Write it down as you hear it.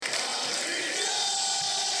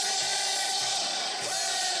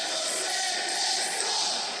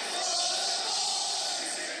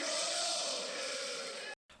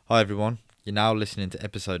Hi everyone, you're now listening to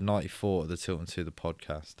episode 94 of the Tilton 2 the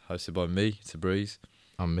podcast, hosted by me, Tabriz.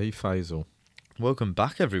 And me, Faisal. Welcome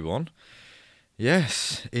back everyone.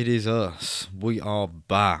 Yes, it is us. We are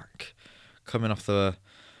back. Coming off we're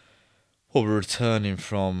returning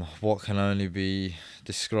from what can only be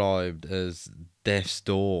described as death's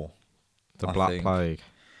door. The I Black think. Plague.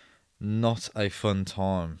 Not a fun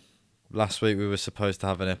time. Last week we were supposed to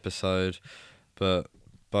have an episode, but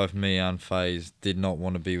both me and FaZe did not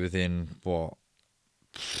want to be within,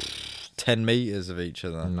 10 metres of each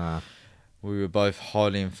other. Nah. We were both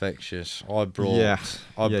highly infectious. I brought you the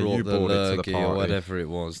brought it to the lurgy or party. whatever it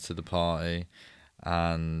was to the party.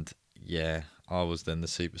 And yeah, I was then the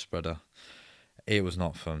super spreader. It was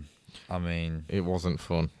not fun. I mean... It wasn't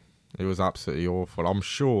fun. It was absolutely awful. I'm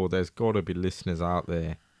sure there's got to be listeners out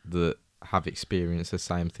there that have experienced the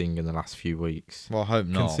same thing in the last few weeks. Well, I hope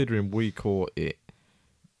not. Considering we caught it,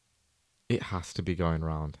 it has to be going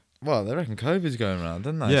round. Well, they reckon COVID's going around,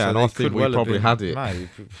 don't they? Yeah, so and they I think we probably had it. Mate,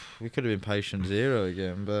 we could have been patient zero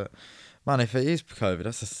again, but man, if it is COVID,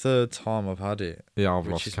 that's the third time I've had it. Yeah, I've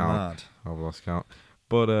which lost is count. Mad. I've lost count.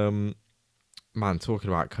 But, man, talking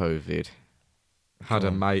about COVID, had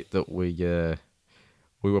a mate that we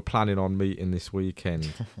were planning on meeting this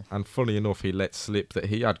weekend. And funny enough, he let slip that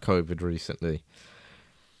he had COVID recently.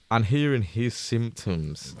 And hearing his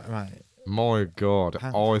symptoms... Mate. My God,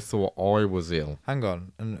 I thought I was ill. Hang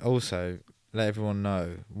on, and also let everyone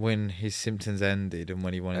know when his symptoms ended and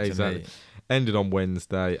when he wanted to meet. Ended on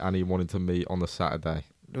Wednesday and he wanted to meet on the Saturday.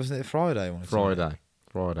 Wasn't it Friday? Friday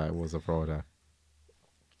was a Friday.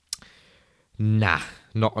 Nah,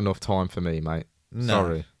 not enough time for me, mate. No.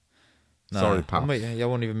 Sorry. No. Sorry, pal. I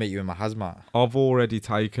won't even meet you in my hazmat. I've already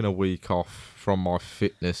taken a week off from my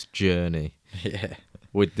fitness journey. Yeah.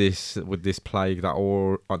 With this plague that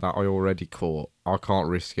I already caught. I can't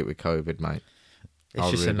risk it with COVID, mate.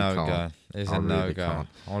 It's just really a no-go. can't. It's I a really no-go. can't.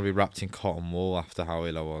 I want to be wrapped in cotton wool after how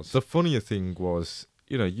ill I was. The funnier thing was,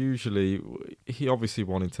 usually he obviously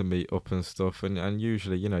wanted to meet up and stuff, and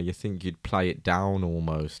usually, you think you'd play it down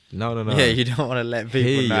almost. No. Yeah, you don't want to let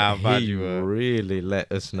people know how bad you were. He really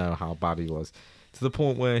let us know how bad he was, to the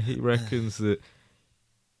point where he reckons that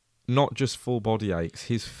not just full body aches,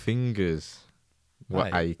 his fingers were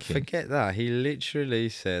aching. Forget that. He literally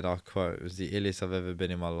said, I quote, "It was the illest I've ever been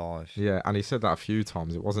in my life." Yeah, and he said that a few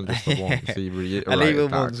times. It wasn't just the once. He reiterated and even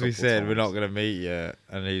that once we said, times. "We're not going to meet you,"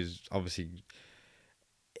 and he's obviously...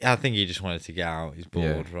 I think he just wanted to get out. He's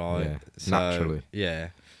bored, right? Yeah, so, naturally.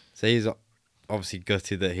 Yeah. So he's obviously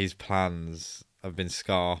gutted that his plans have been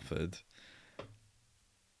scarpered.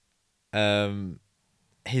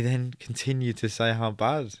 He then continued to say how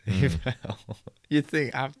bad he felt. You'd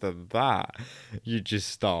think after that, you'd just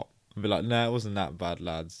stop and be like, "No, it wasn't that bad,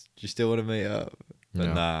 lads. Do you still want to meet up?"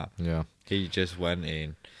 But nah. Yeah. He just went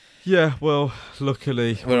in. Yeah, well,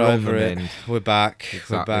 luckily We're on over the it. mend. We're back.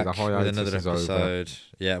 Exactly. We're back The with hiatus another is over. episode.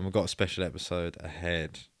 Yeah, and we've got a special episode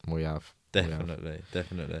ahead. We have. Definitely.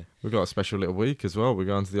 We've got a special little week as well. We're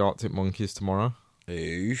going to the Arctic Monkeys tomorrow.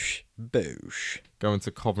 Boosh. Going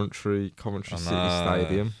to Coventry City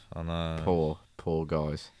Stadium. I know. Poor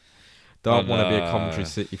guys. Don't want to be a Coventry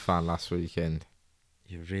City fan last weekend.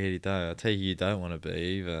 You really don't. I tell you don't want to be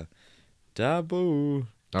either. Dabu.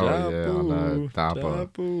 Oh, yeah, I know.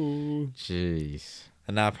 Dabu. Jeez.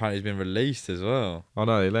 And now apparently he's been released as well. Oh,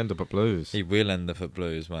 no, he'll end up at Blues. He will end up at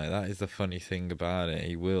Blues, mate. That is the funny thing about it.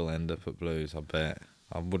 He will end up at Blues, I bet.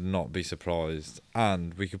 I would not be surprised.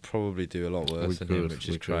 And we could probably do a lot worse than him, which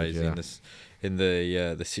is crazy in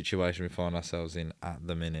the situation we find ourselves in at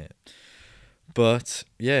the minute. But,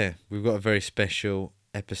 yeah, we've got a very special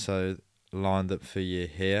episode lined up for you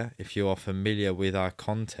here. If you are familiar with our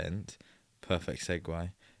content, perfect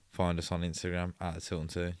segue. Find us on Instagram at the Tilton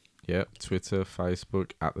 2. Yep, Twitter,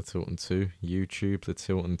 Facebook at the Tilton 2, YouTube the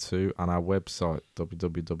Tilton 2, and our website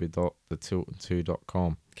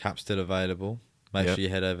www.thetilton2.com. Cap's still available. Make sure you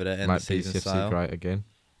head over there. End the season sale. Great again.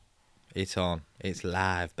 It's on. It's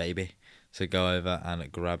live, baby. So go over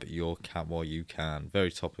and grab your cap while you can.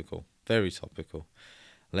 Very topical.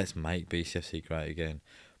 Let's make BCFC great again.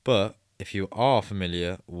 But if you are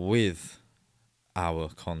familiar with our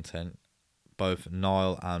content, both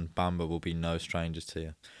Niall and Bamba will be no strangers to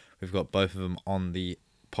you. We've got both of them on the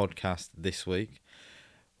podcast this week.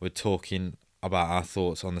 We're talking about our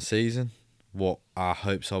thoughts on the season, what our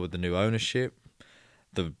hopes are with the new ownership,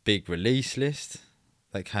 the big release list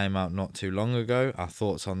that came out not too long ago, our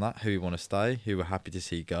thoughts on that, who we want to stay, who we're happy to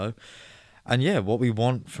see go, and yeah, what we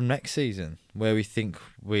want from next season, where we think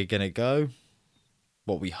we're going to go,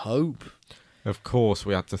 what we hope. Of course,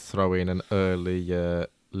 we had to throw in an early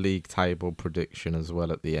league table prediction as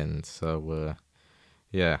well at the end. So,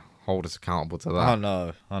 Yeah, hold us accountable to I that.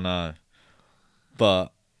 know.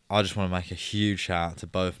 But I just want to make a huge shout out to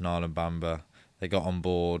both Niall and Bamba. They got on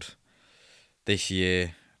board this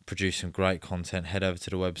year, produced some great content. Head over to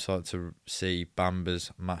the website to see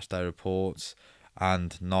Bamba's matchday reports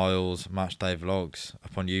and Niall's matchday vlogs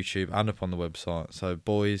up on YouTube and up on the website. So,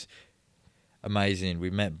 boys, amazing. We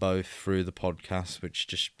met both through the podcast, which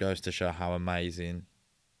just goes to show how amazing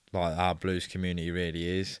like our blues community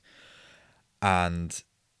really is. And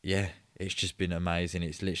yeah, it's just been amazing.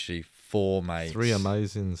 It's literally 4 mates. 3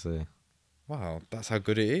 amazings there. Wow, that's how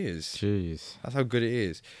good it is. Jeez. That's how good it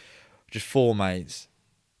is. Just 4 mates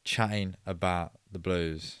chatting about the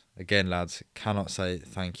blues. Again, lads, cannot say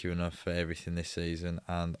thank you enough for everything this season,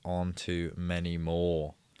 and on to many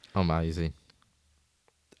more. Amazing.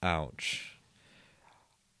 Ouch.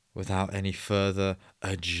 Without any further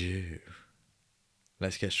ado,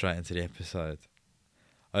 let's get straight into the episode.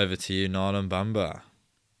 Over to you, Niall and Bamba.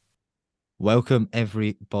 Welcome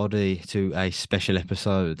everybody to a special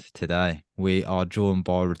episode today. We are joined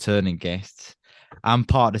by returning guests and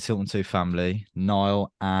part of the Tilton 2 family,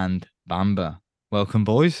 Niall and Bamba. Welcome,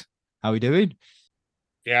 boys. How we doing?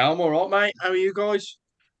 Yeah, I'm all right, mate. How are you guys?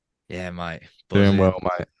 Yeah, mate. Doing well,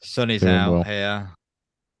 mate. Sun is Doing out well. here.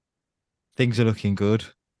 Things are looking good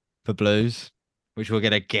for Blues, which we're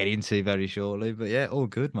going to get into very shortly. But yeah, all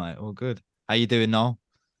good, mate. All good. How you doing, Noel?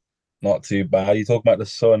 Not too bad. You talk about the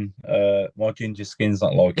sun. My ginger skin's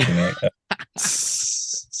not liking it.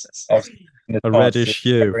 A reddish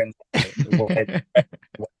hue.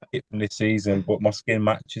 From this season, but my skin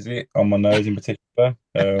matches it on my nose in particular.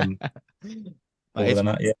 Other than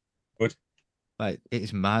that, yeah, good. Mate,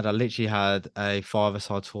 it's mad. I literally had a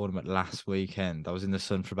 5-a-side tournament last weekend. I was in the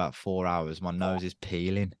sun for about 4 hours. My nose is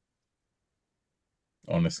peeling.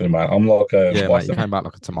 Honestly, man, I'm like Yeah, mate, you came back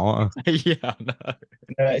like a tomato. Yeah, I know.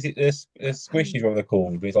 Is it this squishies? What they're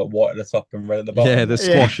called? It's like white at the top and red at the bottom. Yeah, the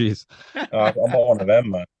squashies. I'm not one of them,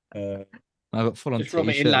 man. I got full on Just rub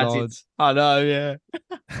it in, t-shirt lads. lines. I know, yeah.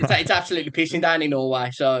 It's absolutely pissing down in Norway,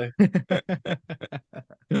 so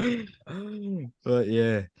But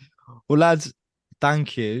yeah. Well, lads,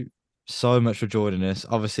 thank you so much for joining us.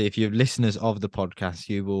 Obviously, if you're listeners of the podcast,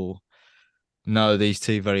 you will know these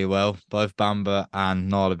two very well. Both Bamba and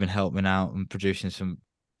Niall have been helping out and producing some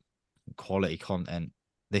quality content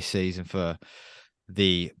this season for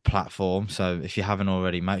the platform. So if you haven't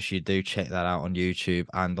already, make sure you do check that out on YouTube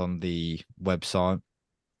and on the website.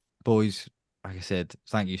 Boys, like I said,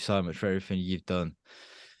 thank you so much for everything you've done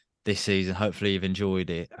this season. Hopefully you've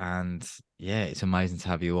enjoyed it. And yeah, it's amazing to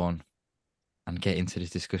have you on and get into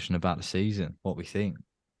this discussion about the season, what we think.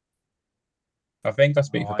 I think I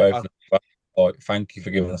speak for both of them. Like, thank you for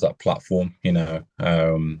giving us that platform, to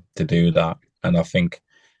do that. And I think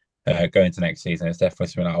going into next season, it's definitely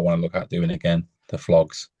something that I want to look at doing again, the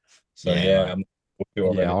vlogs. So Yeah,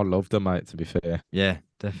 Yeah, I love them, mate, to be fair. Yeah,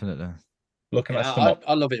 definitely. looking at yeah, some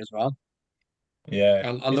I love it as well. yeah.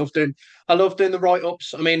 I love doing the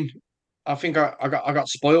write-ups. I mean, I think I got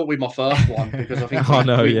spoiled with my first one because I think I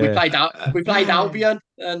know, we yeah. played Albion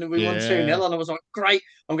and we won Yeah. 2-0 and I was like, great,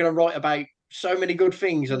 I'm gonna write about so many good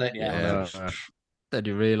things, and then Yeah. Then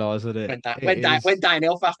you realise that went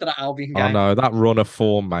downhill after that Albion game. I know, that run of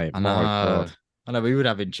form, mate. I My know. God. I know we would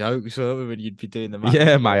having jokes, weren't we, when you'd be doing the match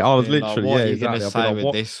Yeah, reports, mate, I was being like, literally, what yeah, are you going to exactly. I'd be say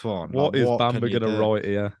like, with this one? What Like, is can Bamba you going to do? write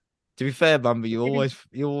here? To be fair, Bamba,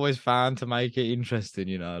 you always found to make it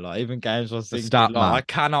interesting, like even games I was The thinking, stat like, man. I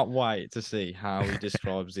cannot wait to see how he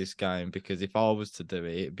describes this game, because if I was to do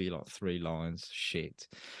it, it'd be like 3 lines, shit.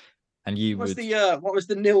 And you What was would... what was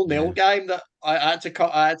the 0-0 game that I had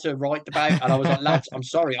to write about, and I was like, lads, I'm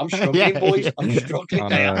sorry, I'm struggling, boys, I'm struggling I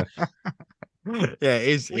there. know. Yeah, it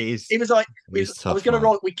is. It was like It's I was tough, going to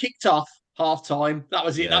man. write. We kicked off half time. That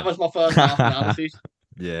was it. Yeah. That was my first half analysis.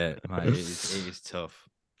 Yeah, mate, it is tough.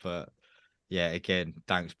 But yeah, again,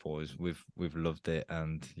 thanks, boys. We've loved it,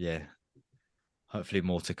 and yeah, hopefully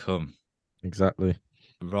more to come. Exactly.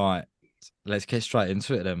 Right, let's get straight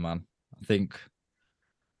into it then, man. I think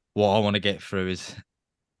what I want to get through is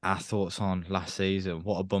our thoughts on last season.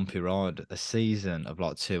 What a bumpy ride. A season of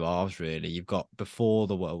like 2 halves, really. You've got before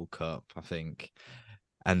the World Cup, I think,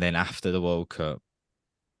 and then after the World Cup.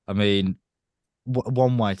 I mean,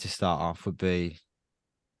 one way to start off would be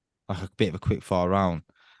like a bit of a quick fire round.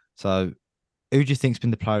 So, who do you think's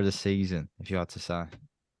been the player of the season, if you had to say?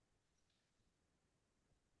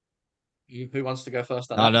 Who wants to go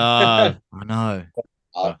first? I know.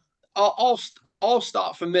 I'll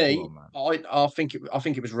start for me. Go on, man. I think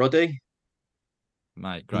it was Ruddy.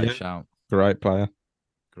 Mate, great Yeah. shout. Great player.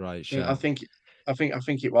 Great I shout. think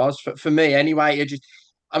it was for me anyway.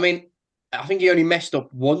 I mean, I think he only messed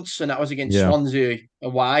up once, and that was against Yeah. Swansea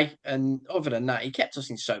away. And other than that, he kept us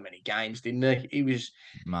in so many games, didn't he? He was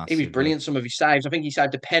Massively. brilliant. Some of his saves. I think he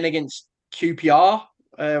saved a pen against QPR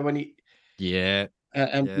when he Yeah.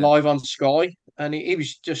 and Yeah. live on Sky, and he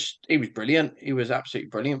was brilliant. He was absolutely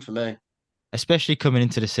brilliant for me. Especially coming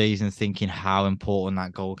into the season thinking how important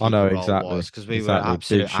that goalkeeper know, role exactly, was, because we exactly. were Big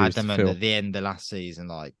absolutely shoes to adamant fill. at the end of last season,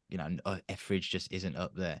 like, Etheridge just isn't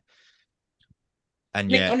up there. And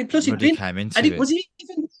yeah, plus he Ruddy didn't. came into And it.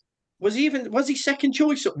 Was he second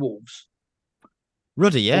choice at Wolves?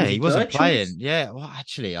 Ruddy, Or yeah, was he he wasn't third playing. choice? Yeah, well,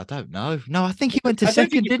 actually, I don't know. No, I think he went to I don't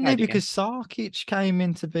think second, he didn't he? played again. Because Sarkic came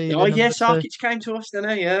in to be Oh the yeah, number two. Sarkic came to us,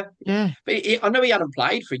 didn't he? Yeah. Yeah, But I know he hadn't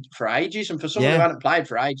played for ages, and for someone who Yeah. hadn't played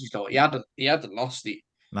for ages, like he hadn't lost it.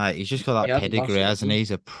 mate, he's just got He that hasn't lost pedigree, it. hasn't he?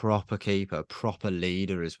 He's a proper keeper, a proper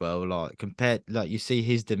leader as well. Like you see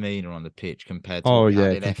his demeanor on the pitch compared to Oh what we yeah,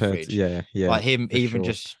 had in compared Etheridge. to yeah. Like him, for even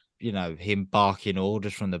sure. just him barking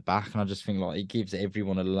orders from the back, and I just think like he gives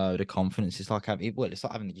everyone a load of confidence. It's like it's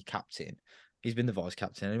like having your captain. He's been the vice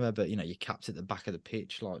captain anyway, but your captain at the back of the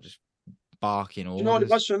pitch, like just barking orders. You know what it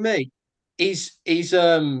was for me? He's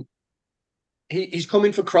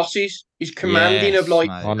coming for crosses. He's commanding of like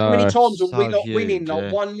Yes, how mate. many times were So we not winning huge, like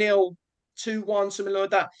yeah. 1-0, 2-1, something like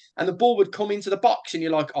that, and the ball would come into the box, and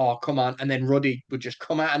you're like, oh come on, and then Ruddy would just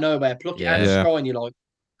come out of nowhere, pluck it out of the Yeah. sky, and you're like,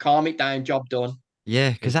 calm it down, job done.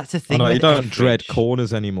 Yeah, because that's the I thing. know, you with don't dread Etheridge.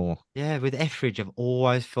 corners anymore. Yeah, with Etheridge, I've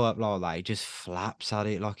always felt like he just flaps at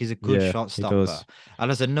it. Like he's a good Yeah, shot he stopper. does.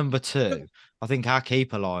 And as a number two, I think our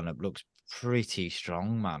keeper lineup looks pretty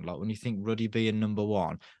strong, man. Like when you think Ruddy being number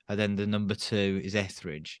one, and then the number two is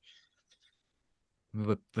Etheridge.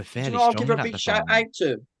 We're Do fairly you know, I'll strong give a in that big shout department. out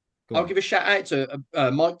to. Go I'll on. give a shout out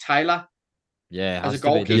to Mike Taylor Yeah, as a has to be,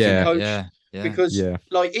 goalkeeping doesn't it? coach, Yeah. because Yeah.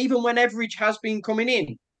 like even when Etheridge has been coming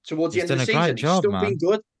in towards the He's end of the done a great season, he's job, still man. been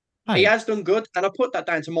good. He Mate, has done good, and I put that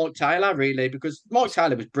down to Mike Taylor really, because Mike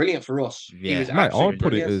Taylor was brilliant for us. He Yeah. was Mate, I absolutely put it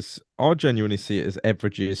brilliant. as I genuinely see it as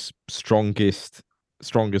Etheridge's strongest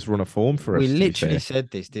run of form for us. we to be literally fair.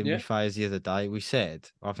 said this, didn't Yeah. we, Faze, the other day? We said,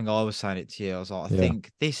 I think I was saying it to you. I was like, I Yeah.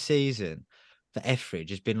 think this season, the Etheridge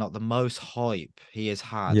has been like the most hype he has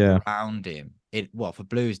had Yeah. around him. For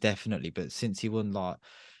Blues definitely, but since he won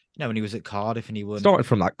when he was at Cardiff and he won Started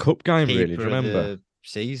from that cup game, really. Do keeper you of remember? the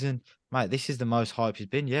season, mate. This is the most hype he's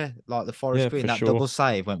been. Yeah, like the Forest Yeah, Green, for that sure. double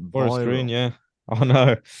save went Forest viral. Green, yeah. I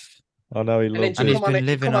know. He And then loved And to he's it. come been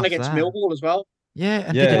living on off against that. Millwall as well. Yeah,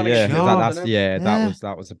 and Yeah, did on a against yeah. Millwall, job. didn't Yeah, Yeah.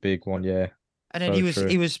 that was a big one. Yeah. And then So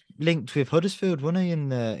he true. was linked with Huddersfield, wasn't he,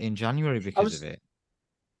 in January because of it?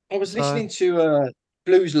 I was So- listening to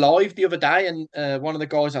Blues Live the other day, and one of the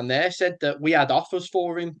guys on there said that we had offers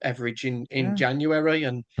for him, Etheridge, in Yeah. January,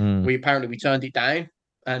 and Mm. we turned it down.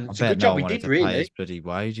 And I it's a bet good no job one we wanted did, to pay really. his bloody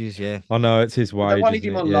wages. Yeah, I know it's his They wages. wanted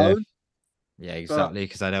him isn't on it? Yeah. loan. yeah, exactly.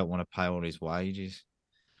 Because they don't want to pay all his wages.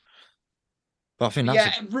 But I think But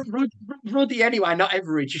that's yeah, Ruddy anyway, not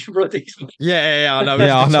Etheridge. Ruddy. yeah, I know.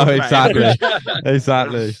 Yeah, I know, exactly.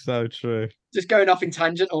 Exactly. So true. Just going off in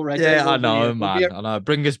tangent already. Yeah, I We'll be- know, we'll man. be- I know.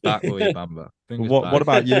 Bring us back, will you, Bamba? Bring us What back.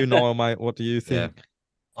 about you, Niall, mate? What do you Yeah. think?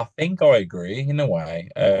 I think I agree in a way.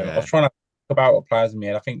 I Yeah. was trying to think about what players in me,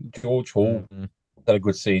 and I think George Hall Mm. had a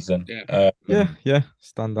good season. Yeah. Yeah.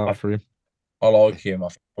 Stand out for him. I like him. I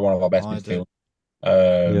think he's one of our best I do.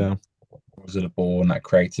 midfielders. Yeah. Was of the ball and that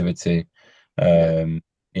creativity. Yeah.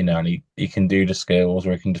 And he can do the skills,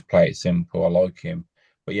 or he can just play it simple. I like him.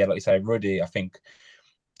 But yeah, like you say, Ruddy, I think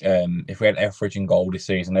if we had Etheridge in goal this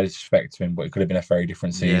season, no disrespect to him, but it could have been a very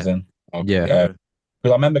different Yeah. season. Yeah.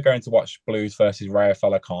 Because I remember going to watch Blues versus Rayo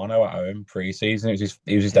Falcao at home pre-season. It was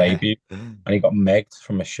his Yeah. debut, and he got megged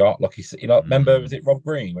from a shot. Like remember, was it Rob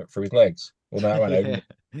Green went through his legs? Well, no, went over.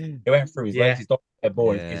 He went through his Yeah. legs. He's not a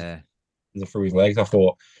ball. Yeah. He's through his legs. I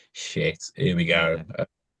thought, shit, here we go.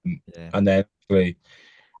 Yeah. And then actually,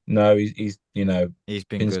 no, he's He's been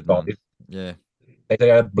been good, man. solid. Yeah. They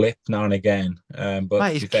had a blip now and again. But Mate,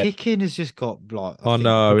 to his be fair, kicking has just got like. I Oh think,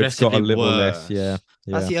 no, it's got a progressively little less. worse. Yeah.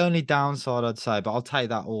 That's Yeah. the only downside I'd say, but I'll take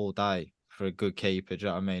that all day for a good keeper. Do you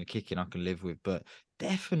know what I mean? Kicking I can live with, but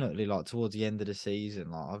definitely like towards the end of the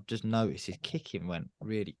season, like I've just noticed his kicking went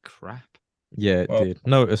really crap. Yeah, it Well- did.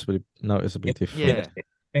 Noticeably different. Yeah, I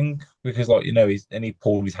think because he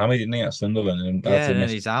pulled his hammy, didn't he, at Sunderland, and yeah, had to and then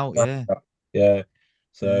miss. he's out. Yeah, Yeah.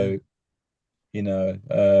 So,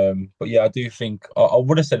 but yeah, I do think I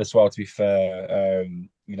would have said as well, to be fair,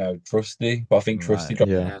 Trusty, but I think Trusty Right,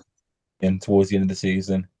 dropped Yeah. in towards the end of the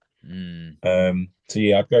season. Mm, So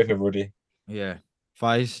yeah, I'd go for Ruddy. yeah.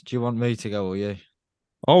 Faze, do you want me to go or you?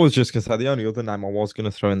 I was just gonna say the only other name I was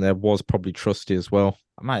gonna throw in there was probably Trusty as well.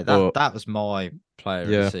 Mate, But- that was my player of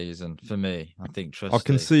Yeah. the season for me. I think Trusty. I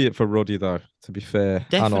can see it for Ruddy though. To be fair, and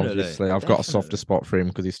Definitely, obviously I've got a softer definitely. spot for him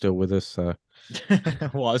because he's still with us. So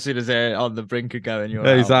What, as soon as they're on the brink of going, you're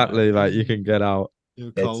exactly, out, mate. You can get out.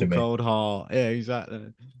 Your Dead to me. cold heart. Yeah,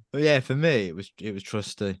 exactly. But yeah, for me, it was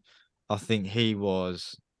Trusty. I think he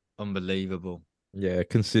was unbelievable, Yeah,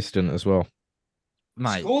 consistent as well.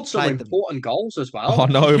 mate. Scored some played the- important goals as well. Oh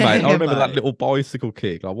no, mate! I Yeah, remember that mate. little bicycle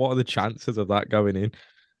kick. Like, what are the chances of that going in?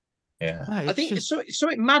 Yeah. Mate, I it's think just- it's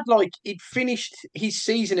something mad. Like he'd finished his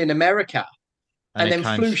season in America and it then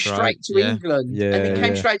came flew straight to yeah. England, and Yeah, then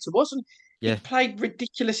came yeah. straight to us. And Yeah. he played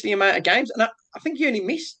ridiculously amount of games, and I think he only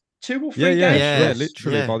missed 2 or 3 Yeah, games. yeah, Yes,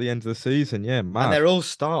 literally yeah. by the end of the season. Yeah, And man. they're all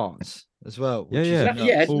starts as well. Yeah, Which yeah. is Yeah, nuts.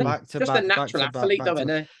 yeah, Full- Back to just back, a back natural to back, athlete, back though, to isn't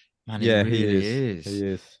back. he? Man, Yeah, he he really is. is. He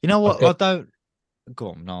is. You know what? Okay. I don't. Go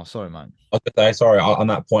on. No, sorry, mate. I was gonna say, sorry, on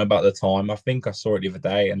that point about the time, I think I saw it the other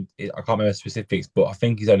day, and I can't remember specifics, but I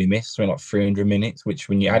think he's only missed something like 300 minutes, which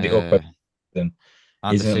when you add it up, then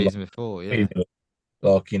And the isn't it season before, yeah.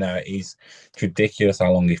 like, it's ridiculous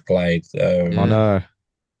how long he's played. I Yeah. know.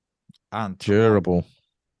 And Durable.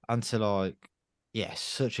 and to like, yeah,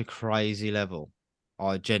 such a crazy level.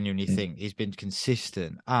 I genuinely Mm. think he's been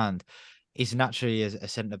consistent, and he's naturally as a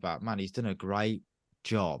centre back. Man, he's done a great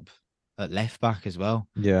job at left back as well.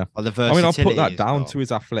 Yeah. Like the I mean, I'll versatility put that he's down got. to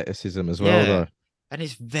his athleticism as well, Yeah. though. And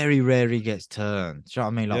it's very rare he gets turned. Do you know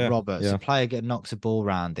what I mean? Like Yeah, Roberts, yeah. a player knocks a ball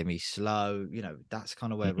around him, he's slow. That's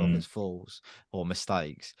kind of where Mhm. Roberts falls or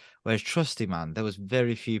mistakes. Whereas Trusty, man, there was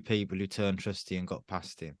very few people who turned Trusty and got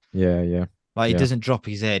past him. Yeah, yeah. Like he Yeah. doesn't drop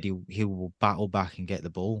his head; he will battle back and get the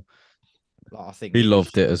ball. Like, I think He was-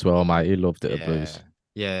 loved it as well, mate. He loved it Yeah, at Blues.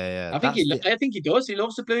 yeah. I think I think he does. He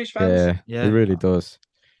loves the Blues fans. Yeah, Yeah. he really does.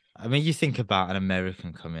 I mean, you think about an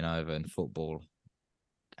American coming over in football,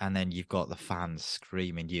 and then you've got the fans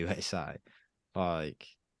screaming USA. Like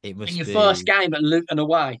it must In your be first game at Luton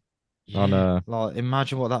away. I know. Like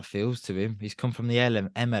imagine what that feels to him. He's come from the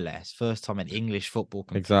MLS, first time in English football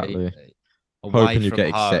completely. Exactly. Away Hoping you from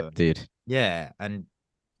get home. accepted. Yeah, and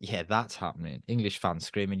yeah, that's happening. English fans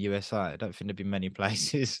screaming USA. I don't think there'd be many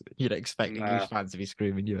places you'd expect Nah. English fans to be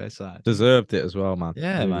screaming USA. Deserved it as well, man.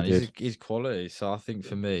 Yeah, Really man, did. he's quality. So I think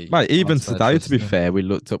for me, Mate, even I'd say today, to be Tristan. fair, we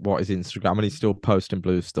looked at what his Instagram and he's still posting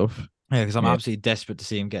Blues stuff. Yeah, because I'm Yeah. absolutely desperate to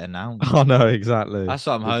see him get announced. I know, exactly. That's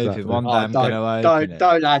what I'm hoping. Exactly. One day Oh, I'm going to open it.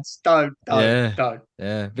 don't, lads, don't, Yeah. don't.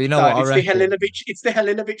 Yeah, but you know Don't. what I It's the reckon? It's the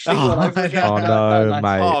Helilovic thing Oh, all over I again. know. Oh, Don't, no, lads.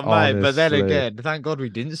 mate. Oh mate, but then honestly. again, thank God we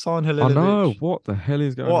didn't sign I Halilovic. know. What the hell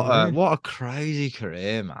is going on? here? What a crazy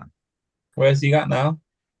career, man. Where's he at now?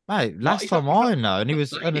 Mate, last he's not- time he's not- I know, and he not was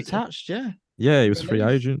playing, is he? unattached. Yeah, Yeah, he was a free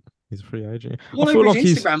Release. agent. He's a free agent. All I feel over like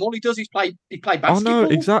his he's. Instagram, all he does is play I basketball. know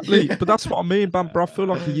exactly, but that's what I mean, man. Bro, I feel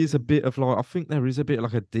like he is a bit of like. I think there is a bit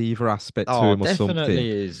like a diva aspect to oh, him or definitely something.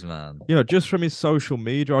 is, man. Just from his social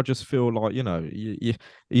media, I just feel like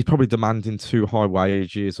he's probably demanding too high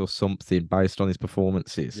wages or something based on his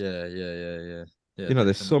performances. Yeah.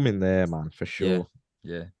 There's some in there, man, for sure.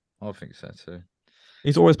 Yeah, I think so too.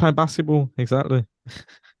 He's always playing basketball. Exactly.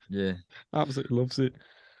 Yeah. Absolutely loves it.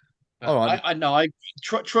 All right. I know.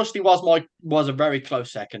 Trusty was a very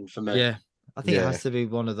close second for me. Yeah, I think it Yeah. has to be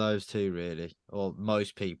one of those two, really, or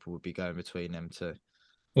most people would be going between them two.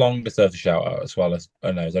 Long deserves a shout out as well as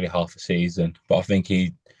I know it's only half a season, but I think I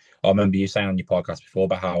remember you saying on your podcast before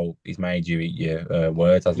about how he's made you eat your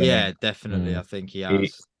words. Hasn't Yeah, definitely. Mm. I think he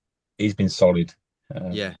has. he's been solid.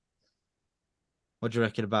 Yeah. What do you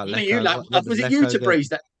reckon about Was it Lecco? you, lad? What Was does it you Lecco to do? Breeze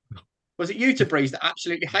that? Was it you to Breeze that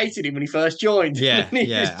absolutely hated him when he first joined? Yeah, When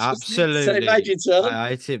he yeah, was just absolutely. celebrating to him? I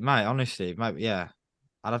hate it, mate. Honestly, mate. Yeah,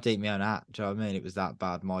 I'd have to eat my own hat. Do you know what I mean? It was that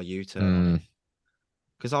bad. My U-turn on Mm. it,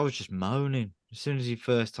 because I was just moaning as soon as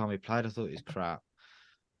first time he played. I thought he was crap.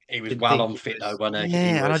 He was Didn't well think on he fit was- though, wasn't he? Yeah,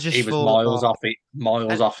 he and I was, just he was thought, miles oh, off it.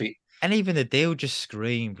 Miles and- off it. And even the deal just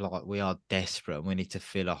screamed like we are desperate and we need to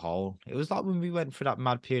fill a hole. It was like when we went through that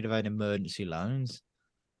mad period of having emergency loans.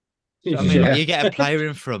 Do you know what I mean? Like, you get a player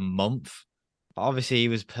in for a month. Obviously, he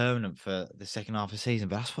was permanent for the second half of the season,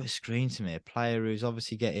 but that's what it screamed to me. A player who's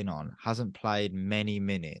obviously getting on, hasn't played many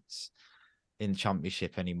minutes in the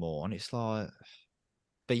championship anymore. And it's like,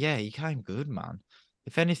 but yeah, he came good, man.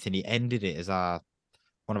 If anything, he ended it as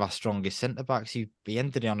one of our strongest centre backs. He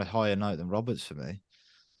ended it on a higher note than Roberts for me.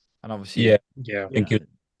 And obviously, Yeah, Yeah. I think you're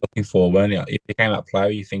looking for, weren't you? If he became that player,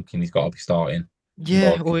 you're thinking he's got to be starting,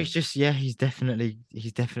 yeah, Like- or he's just he's definitely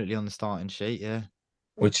on the starting sheet. Yeah,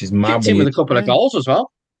 which is mad. Kicked When him with you, a couple of Yeah. goals as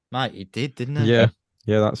well. mate, he did, didn't he? Yeah,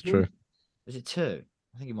 that's true. Is it two?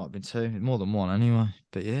 I think it might have been 2, more than 1 anyway.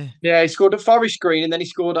 But yeah. Yeah, he scored at Forest Green and then he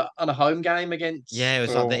scored on a home game against. Yeah, it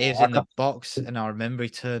was like it was in the box, and I remember he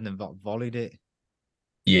turned and volleyed it.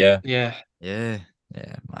 Yeah. Yeah.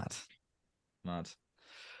 Mad.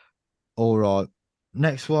 All right,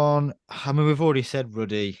 next one. I mean, we've already said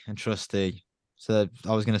Ruddy and Trusty, so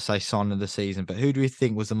I was going to say Son of the season, but who do we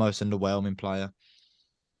think was the most underwhelming player?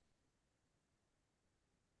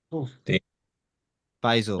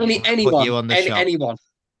 Faisal. Anyone. You on the shop. Anyone.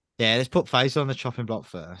 Yeah, let's put Faisal on the chopping block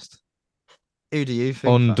first. Who do you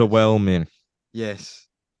think? Underwhelming. Yes.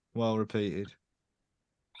 Well repeated.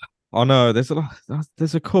 I know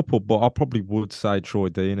there's a couple, but I probably would say Troy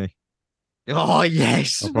Deeney. Oh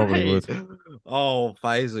yes, I probably would. Oh,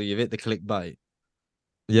 Faisal, you've hit the clickbait.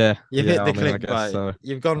 Yeah, You've hit the clickbait. So.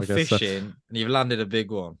 You've gone fishing and you've landed a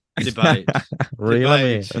big one. Debate.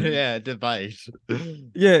 Really? Debate. Yeah, debate.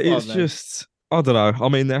 Yeah, it's just I don't know. I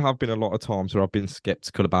mean, there have been a lot of times where I've been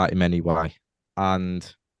skeptical about him anyway, and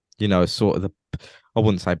sort of I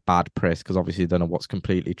wouldn't say bad press because obviously you don't know what's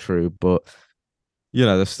completely true, but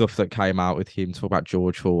the stuff that came out with him, talk about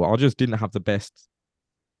George Hall, I just didn't have the best,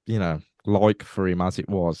 like for him as it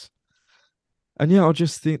was. And yeah, I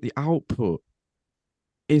just think the output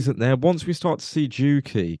isn't there. Once we start to see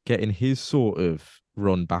Juki getting his sort of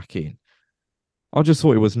run back in, I just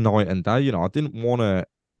thought it was night and day. I didn't want to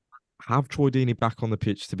have Troy Deeney back on the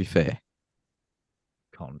pitch, to be fair.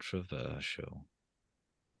 Controversial.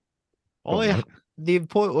 The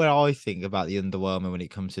point where I think about the underwhelming when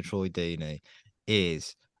it comes to Troy Deeney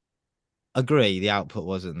is, agree, the output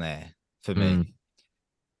wasn't there for me.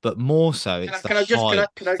 But more so, it's the hype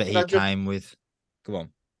that he came with. Go on.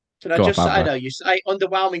 Can I just say, though, you say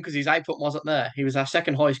underwhelming because his output wasn't there. He was our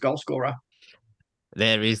second highest goal scorer.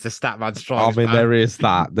 There is the Statman strikes. I mean, there is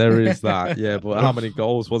that. There is that. Yeah, but how many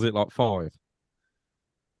goals was it? Like 5?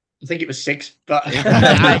 I think it was 6, but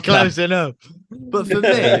close enough. But for me,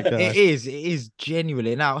 it is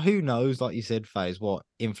genuinely. Now, who knows, like you said, FaZe, what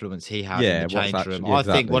influence he had in the change room. I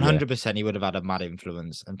think 100% he would have had a mad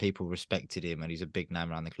influence and people respected him and he's a big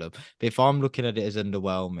name around the club. But if I'm looking at it as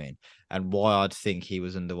underwhelming and why I'd think he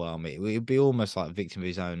was underwhelming, it would be almost like victim of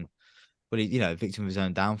his own, victim of his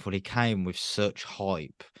own downfall. He came with such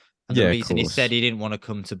hype. And the reason he said he didn't want to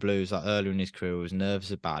come to Blues like earlier in his career, he was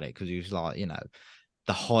nervous about it because he was like,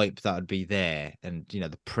 the hype that would be there and,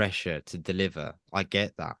 the pressure to deliver. I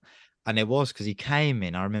get that. And it was because he came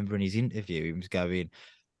in. I remember in his interview, he was going,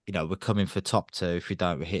 we're coming for top 2. If we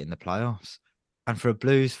don't, we're hitting the playoffs. And for a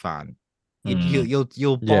Blues fan,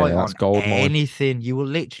 you'll buy on anything. You will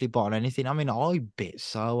literally buy on anything. I mean, I bit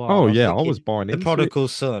so hard. Oh, yeah, I was buying into it. The prodigal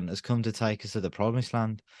son has come to take us to the promised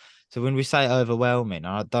land. So when we say overwhelming,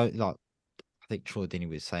 I think Troy Deeney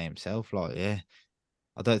would say himself, I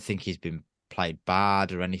don't think he's been played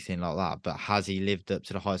bad or anything like that, but has he lived up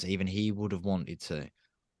to the heights even he would have wanted to?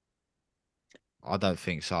 I don't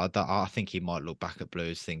think so. I think he might look back at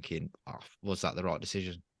Blues thinking, was that the right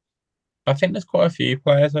decision? I think there's quite a few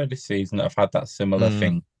players over this season that have had that similar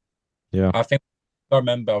thing. Yeah, I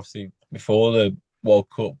remember obviously before the World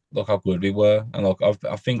Cup, look how good we were, and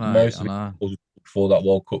I think most of it was before that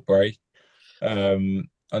World Cup break. And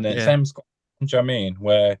then same Scott, do you know what I mean?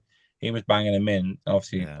 Where he was banging them in.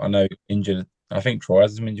 Obviously, I know injured. I think Troy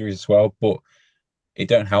has some injuries as well, but it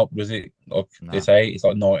don't help, does it? Like they say, it's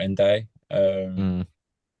like night and day. I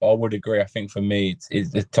would agree. I think for me,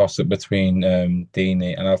 it's a toss up between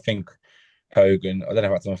Deeney and I think Hogan. I don't know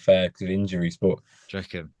if that's unfair because of injuries, but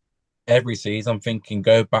every season I'm thinking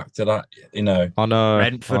go back to that. I know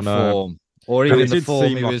Brentford form, or even the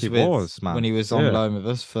form he was with man. When he was on loan with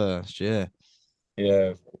us first. Yeah,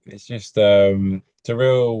 it's just it's a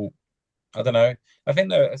real. I don't know. I think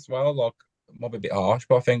that as well, like, might be a bit harsh,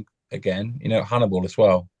 but I think again, Hannibal as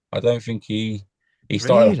well. I don't think he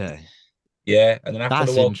started. Really? Yeah, and then after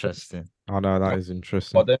that's the World interesting. I know that is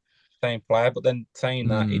interesting. But same player, but then saying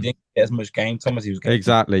that he didn't get as much game time as he was getting.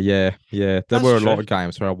 Exactly. Yeah. There were a lot of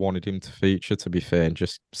games where I wanted him to feature. To be fair, and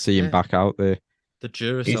just see him back out there. The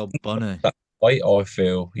Duracell bunny. Fight, I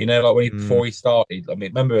feel, like when before he started. I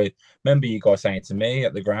mean, remember you guys saying to me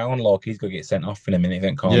at the ground, like he's gonna get sent off in a minute.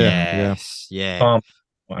 Then calm down. Yeah.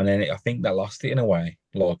 And then I think that lost it in a way.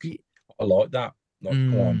 Like I like that. Like,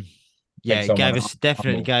 come on. Yeah,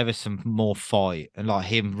 it gave us some more fight and like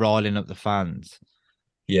him riling up the fans.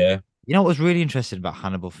 Yeah. You know what was really interesting about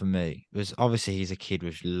Hannibal for me was obviously he's a kid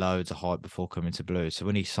with loads of hype before coming to Blues. So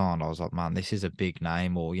when he signed, I was like, man, this is a big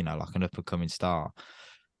name or like an up and coming star.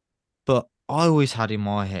 But I always had in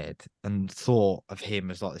my head and thought of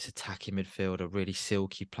him as like this attacking midfielder, really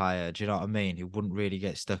silky player. Do you know what I mean? Who wouldn't really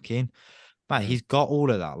get stuck in. But he's got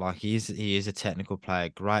all of that. Like he is a technical player,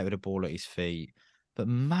 great with the ball at his feet. But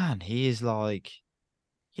man, he is like,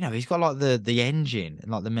 he's got like the engine and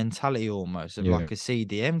like the mentality almost of like a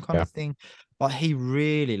CDM kind of thing. Like he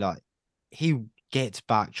really he gets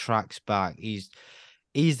back, tracks back. He's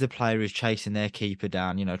the player who's chasing their keeper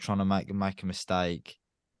down, trying to make a mistake.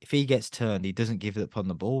 If he gets turned, he doesn't give up on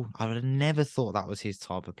the ball. I would have never thought that was his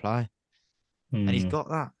type of play. And he's got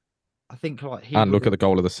that. I think like and look at the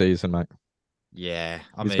goal of the season, mate. Yeah,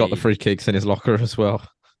 he's got the free kicks in his locker as well.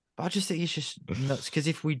 But I just think he's just nuts because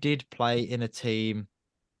if we did play in a team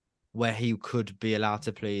where he could be allowed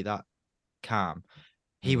to play that calm,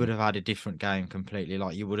 he would have had a different game completely.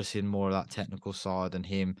 Like you would have seen more of that technical side and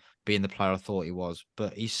him being the player I thought he was.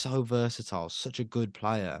 But he's so versatile, such a good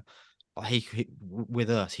player. Like he with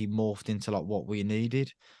us, he morphed into like what we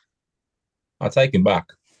needed. I'll take him back.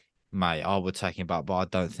 Mate, I would take him back, but I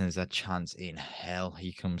don't think there's a chance in hell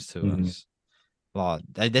he comes to us. Like,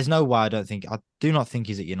 there's no way. I do not think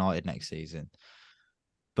he's at United next season.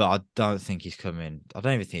 But I don't think he's coming. I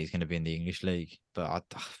don't even think he's going to be in the English league. But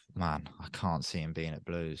I can't see him being at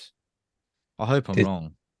Blues. I hope I'm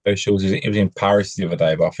wrong. Socials. He was in Paris the other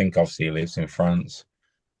day, but I think obviously he lives in France.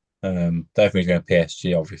 Don't think he's going to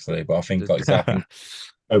PSG, obviously, but I think like exactly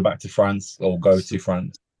go back to France or go to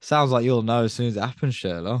France. Sounds like you'll know as soon as it happens,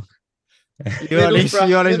 Sherlock. You're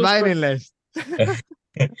on his mailing list.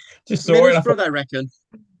 Just saw it. Middlesbrough, I reckon.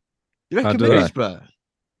 You reckon Middlesbrough?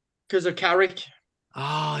 Because of Carrick.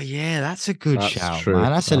 Oh yeah, that's a good shout, true.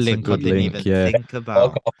 man. That's a link I didn't even think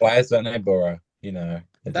about. Players, don't they, Borough?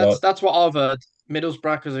 That's what I've heard.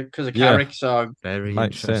 Middlesbrough because of Carrick. So very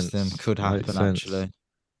Makes interesting. Sense. Could happen actually.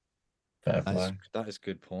 That is a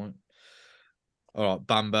good point. All right,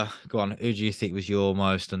 Bamba, go on. Who do you think was your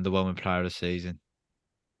most underwhelming player of the season?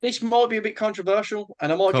 This might be a bit controversial,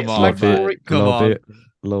 and I might get slagged for it. Come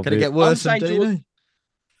on. Can it get worse than Dino?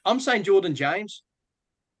 I'm saying Jordan James.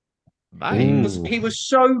 Mate. He was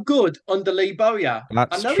so good under Lee Bowyer.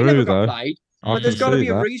 That's I know true, he never though. got played, but there's got to be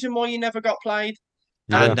a reason why he never got played.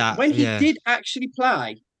 Yeah. And when he did actually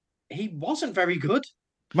play, he wasn't very good.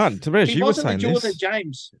 Man, Therese, you were saying this.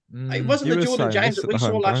 It wasn't the Jordan James that we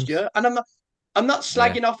saw last year. And I'm not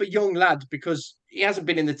slagging off a young lad because he hasn't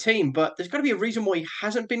been in the team, but there's got to be a reason why he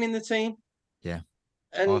hasn't been in the team. Yeah.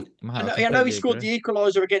 And I know he scored the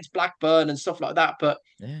equaliser against Blackburn and stuff like that, but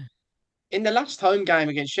in the last home game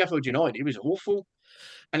against Sheffield United, he was awful.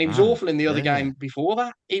 And he was awful in the other game before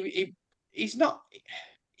that. He's not...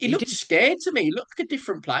 He looked scared to me. He looked like a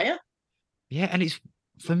different player. Yeah, and it's...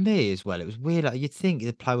 For me as well, it was weird. Like, you'd think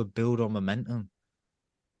the player would build on momentum.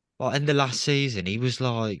 Like in the last season, he was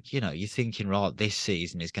like, you're thinking, right, this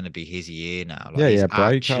season is going to be his year now. Like, he's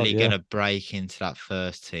actually going to break into that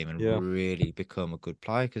first team and really become a good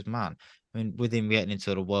player. Because, man, I mean, with him getting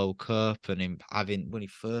into the World Cup and him when he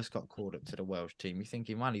first got called up to the Welsh team, you're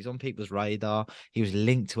thinking, man, he's on people's radar. He was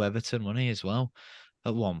linked to Everton, wasn't he, as well,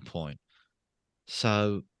 at one point.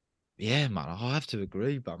 So, yeah, man, I have to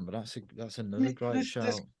agree, Bam, but that's another great show.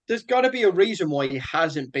 There's got to be a reason why he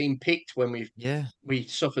hasn't been picked when we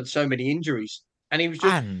suffered so many injuries, and he was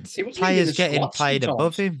just players getting played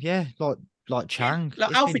above him, like Chang,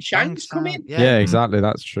 like Alfred Chang's come in, yeah, exactly,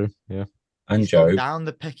 that's true, yeah, and Joe down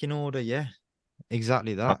the pecking order,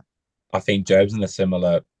 exactly that. I think Job's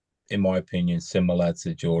in my opinion, similar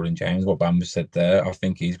to Jordan James. What Bamba said there, I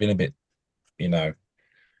think he's been a bit,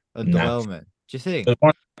 underwhelming. Do you think? There's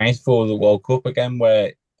one game for the World Cup again where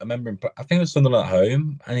I remember him, I think it was Sunderland at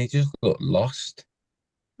home, and he just looked lost.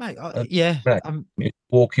 Mate,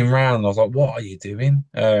 walking around, and I was like, "What are you doing?"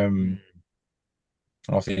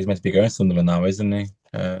 Obviously, he's meant to be going to Sunderland now, isn't he?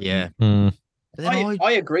 Yeah.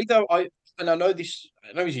 I agree, though. I know this.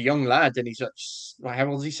 I know he's a young lad, and he's how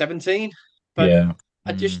old is he? 17. But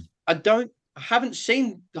I haven't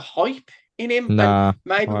seen the hype in him. Nah,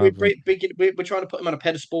 maybe we're trying to put him on a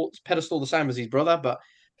pedestal the same as his brother, but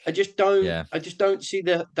I just don't see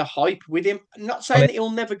the hype with him. I'm not saying that he'll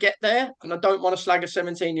never get there, and I don't want to slag a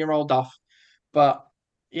 17-year-old off, but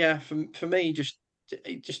for me, he's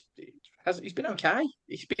been okay.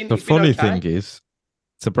 The funny thing is,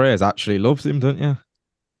 Tabrez actually loves him, don't you?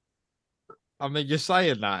 I mean, you're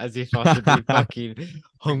saying that as if I should be fucking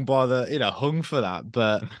hung by hung for that,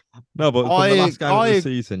 but no, but from the last game of the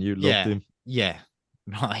season, you loved him. Yeah,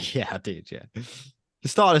 right. Yeah, I did. Yeah, the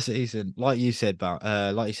start of the season, like you said,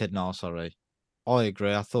 sorry, I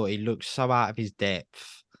agree. I thought he looked so out of his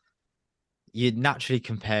depth. You're naturally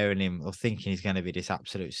comparing him or thinking he's going to be this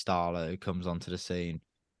absolute starler who comes onto the scene.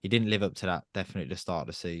 He didn't live up to that. Definitely at the start of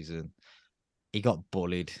the season, he got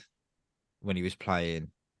bullied when he was playing.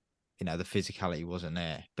 The physicality wasn't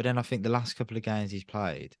there. But then I think the last couple of games he's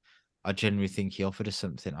played, I genuinely think he offered us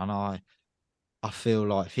something. And I feel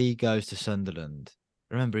like if he goes to Sunderland,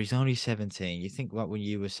 remember, he's only 17. You think like when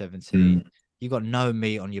you were 17, you got no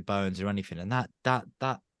meat on your bones or anything. And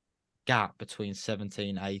that gap between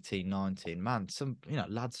 17, 18, 19, man, some,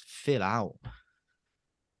 lads fill out.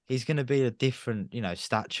 He's going to be a different,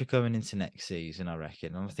 stature coming into next season, I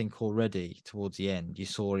reckon. And I think already towards the end, you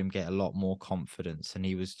saw him get a lot more confidence and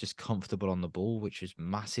he was just comfortable on the ball, which was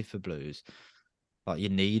massive for Blues. Like, you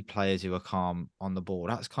need players who are calm on the ball.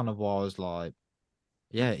 That's kind of why I was like,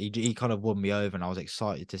 yeah, he kind of won me over and I was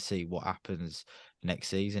excited to see what happens next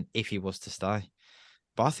season if he was to stay.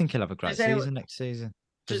 But I think he'll have a great season next season.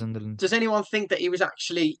 Does anyone think that he was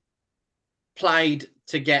actually played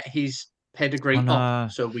to get his pedigree up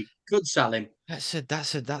so we could sell him? That's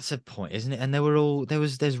a point, isn't it? And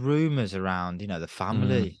there's rumours around, the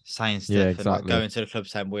family saying stuff and like going to the club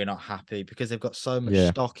saying we're not happy because they've got so much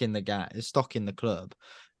stock in the club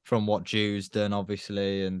from what Jude's done,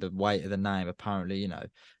 obviously, and the weight of the name. Apparently,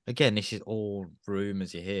 again, this is all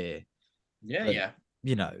rumours you hear. Yeah.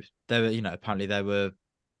 Apparently they were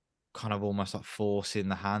kind of almost like forcing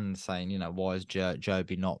the hand, saying, why has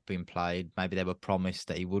Joby not been played? Maybe they were promised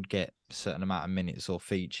that he would get a certain amount of minutes or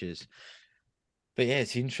features. But yeah,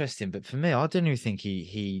 it's interesting. But for me, I don't even think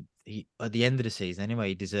he at the end of the season anyway,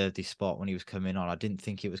 he deserved his spot when he was coming on. I didn't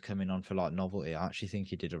think it was coming on for like novelty. I actually think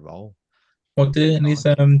he did a role. Well, didn't his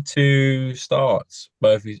 2 starts?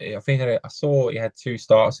 Both I think I saw he had 2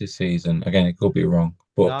 starts this season. Again, it could be wrong,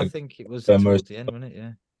 but no, I think it was towards the end, wasn't it?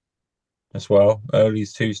 Yeah. As well,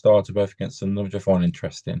 his 2 starts are both against Sunderland, which I find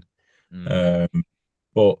interesting.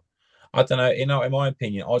 But I don't know. In my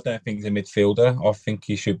opinion, I don't think he's a midfielder. I think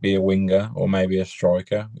he should be a winger or maybe a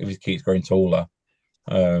striker if he keeps growing taller.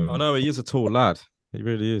 I know he is a tall lad. He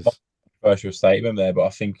really is. Controversial statement there, but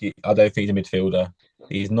I don't think he's a midfielder.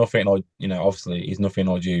 He's nothing like, obviously he's nothing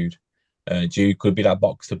like Jude. Jude could be that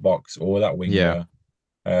box to box or that winger.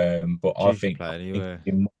 Yeah. But Jude I think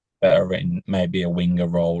he's better in maybe a winger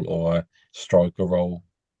role or a striker role.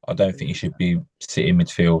 I don't think he should be sitting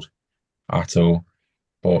midfield at all.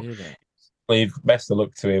 But best of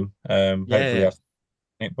luck to him. Hopefully,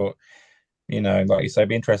 but like you say, it'd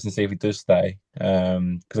be interesting to see if he does stay.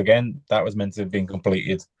 Because again, that was meant to have been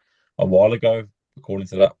completed a while ago, according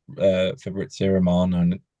to that Fabrizio Romano,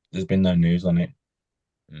 and there's been no news on it.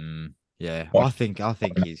 Yeah, I think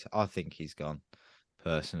he's gone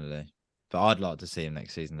personally, but I'd like to see him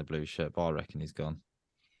next season in the blue shirt. But I reckon he's gone.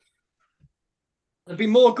 I'd be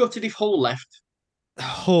more gutted if Hall left.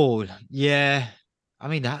 Hall, yeah. I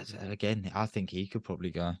mean, that's again. I think he could probably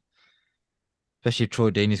go, especially if Troy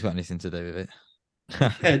Deeney's got anything to do with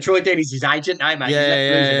it. Troy Deeney's his agent now, mate.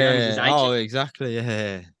 Yeah. Oh, exactly.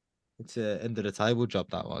 Yeah, it's an end of the table job.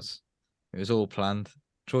 That was. It was all planned.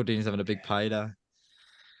 Troy Deeney's having a big payday.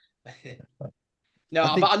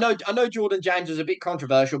 No, but I know Jordan James was a bit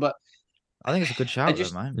controversial, but I think it's a good shout,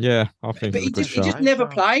 man. Yeah, I think it's a good shout. He just never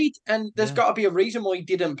played, and there's got to be a reason why he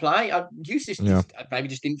didn't play. Maybe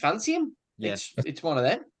just didn't fancy him. Yeah. It's one of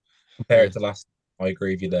them. Compare it to last. I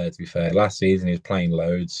agree with you there. To be fair, last season he was playing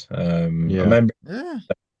loads. I remember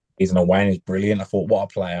season away and he was brilliant. I thought, what a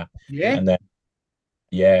player! Yeah, and then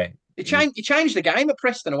he changed the game at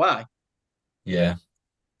Preston away. Yeah,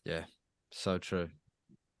 so true.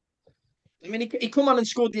 I mean, he come on and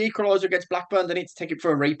scored the equaliser against Blackburn. They need to take it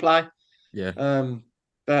for a replay. Yeah.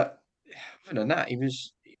 But other than that, he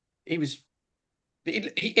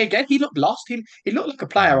looked lost. He looked like a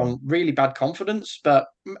player on really bad confidence. But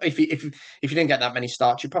if you didn't get that many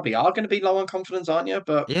starts, you probably are going to be low on confidence, aren't you?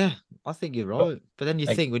 But yeah, I think you're right. But then you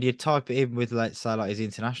think when you type it in with, let's say, like his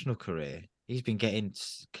international career, he's been getting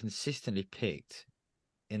consistently picked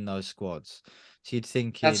in those squads. So you'd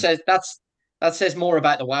think that says more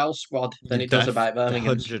about the Wales squad than it does about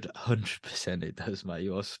Birmingham. 100% it does, mate.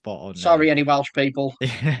 You are spot on. Sorry, any Welsh people.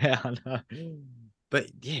 Yeah, I know. But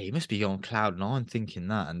yeah, he must be on cloud 9 thinking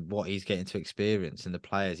that, and what he's getting to experience and the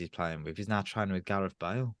players he's playing with. He's now training with Gareth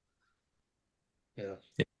Bale. Yeah.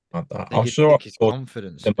 I'm sure his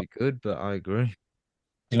confidence would be good, but I agree.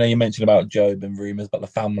 You mentioned about Job and rumours about the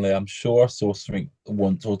family. I'm sure I saw something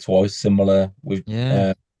once or twice similar with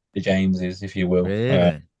the Jameses, if you will.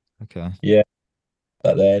 Really? Okay. Yeah,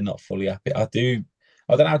 that they're not fully happy. I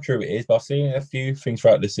don't know how true it is, but I've seen a few things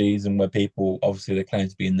throughout the season where people, obviously, they claim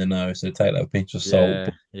to be in the know, so they take that with a pinch of salt.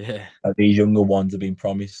 Yeah. These younger ones have been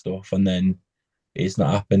promised stuff, and then it's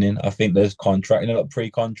not happening. I think there's like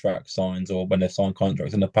pre-contract signs, or when they've signed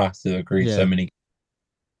contracts in the past, they've agreed so many,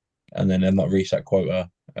 and then they've not reached that quota.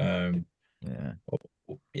 But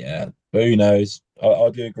who knows? I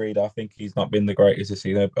do agree that I think he's not been the greatest this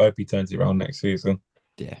season. I hope he turns it around next season.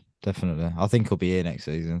 Yeah, definitely. I think he'll be here next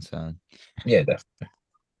season. So yeah, definitely.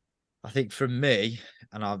 I think from me,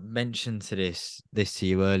 and I mentioned this to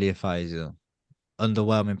you earlier, Faisal.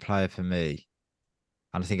 Underwhelming player for me,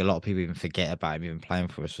 and I think a lot of people even forget about him even playing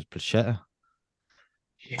for us, was Placheta.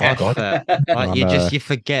 Yeah. Like you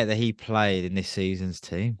forget that he played in this season's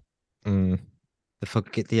team. The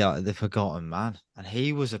forgotten man, and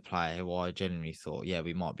he was a player who I genuinely thought, yeah,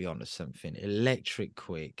 we might be onto something. Electric,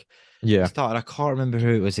 quick. Yeah. He started. I can't remember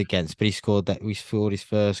who it was against, but he scored his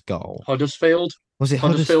first goal. Huddersfield. Was it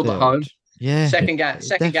Huddersfield at home? Yeah. Second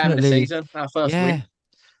game of the season. Our first win.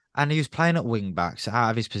 And he was playing at wing back, so out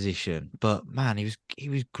of his position. But man, he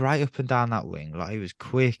was great up and down that wing. Like, he was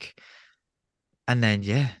quick. And then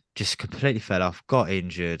just completely fell off, got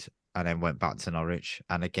injured, and then went back to Norwich.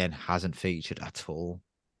 And again, hasn't featured at all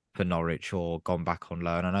for Norwich or gone back on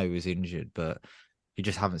loan. I know he was injured, but you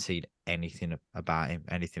just haven't seen anything about him,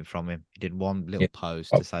 anything from him. He did one little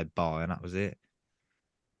post to say bye, and that was it.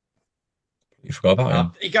 You forgot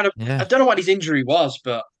about him. I don't know what his injury was,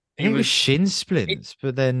 but it was shin splints,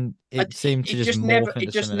 but then it seemed to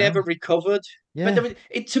just never recovered. Yeah. But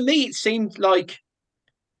to me, it seemed like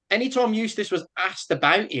anytime Eustace was asked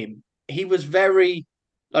about him, he was very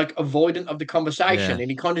avoidant of the conversation,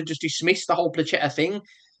 and he kind of just dismissed the whole Placheta thing.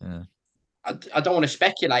 Yeah. I don't want to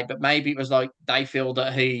speculate, but maybe it was like they feel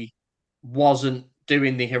that he wasn't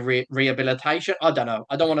doing the rehabilitation. I don't know.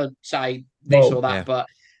 I don't want to say this or that, but.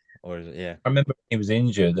 Or is it? Yeah. I remember he was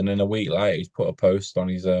injured, and then a week later, he's put a post on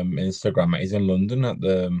his Instagram. He's in London at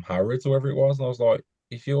the Harrods or wherever it was, and I was like,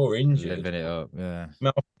 if you're injured, living it up, yeah.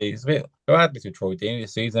 It's a bit bad with Troy Deeney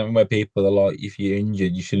this season, where people are like, if you're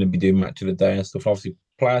injured, you shouldn't be doing match of the day and stuff. Obviously,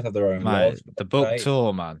 players have their own lives. The book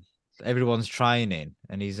tour, man. Everyone's training,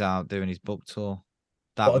 and he's out doing his book tour.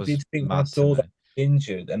 I did think when I saw that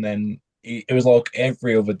injured, and then it was like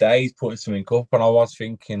every other day he's putting something up, and I was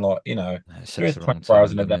thinking, like, 24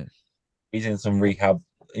 hours in a day, he's in some rehab,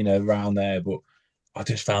 around there, but I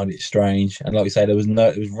just found it strange. And like you say, it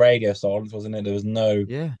was radio silence, wasn't it? There was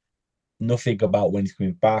nothing about when he's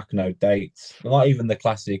coming back, no dates, not even the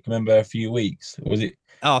classic. Remember a few weeks? Was it?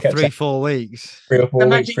 3-4 weeks. 3 or 4 weeks.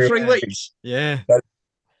 Magic 3 weeks. Yeah.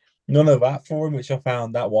 None of that for him, which I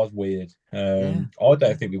found that was weird. I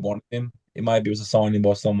don't think we wanted him. It maybe was a signing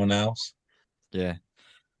by someone else. Yeah.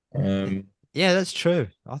 Yeah, that's true.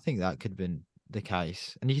 I think that could have been the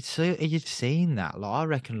case, and you'd seen that. Like, I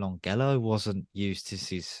reckon Longelo wasn't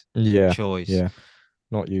Eustace's choice. Yeah,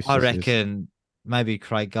 not Eustace's. I reckon maybe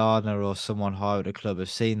Craig Gardner or someone high at the club have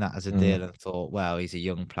seen that as a deal and thought, well, he's a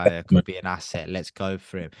young player, could be an asset. Let's go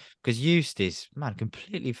for him. Because Eustace, man,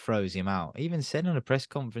 completely froze him out. Even said on a press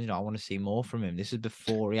conference, I want to see more from him. This is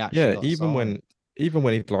before he actually got signed. Even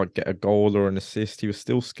when he'd get a goal or an assist, he was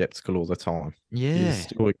still skeptical all the time. Yeah, he was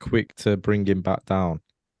still quick to bring him back down.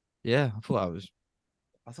 Yeah, I thought it was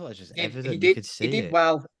just evident. You could see he did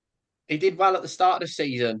well. He did well at the start of the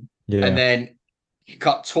season, and then he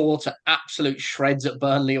got tore to absolute shreds at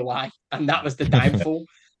Burnley away, and that was the downfall.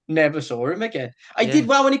 Never saw him again. He did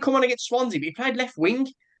well when he come on against Swansea, but he played left wing,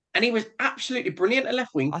 and he was absolutely brilliant at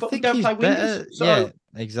left wing. But we don't play wingers. So... Yeah,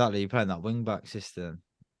 exactly. You're playing that wing back system.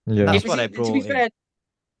 Yeah, that's what they brought. To be fair,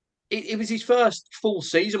 it was his first full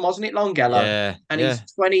season, wasn't it, Longelo? Yeah, and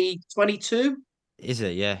he's 22. Is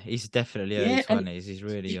it? Yeah, he's definitely early 20s. He's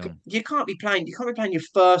really young. You can't be playing your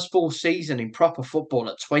first full season in proper football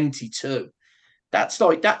at 22.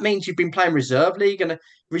 That means you've been playing reserve league, and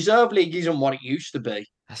reserve league isn't what it used to be.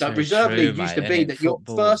 Reserve league used to be that your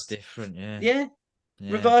first different.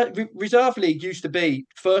 Reserve league used to be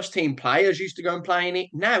first team players used to go and play in it.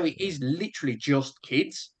 Now it is literally just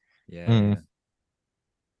kids. Yeah.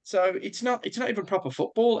 So it's not even proper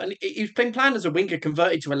football, and he's been playing as a winger,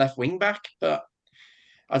 converted to a left wing back, but.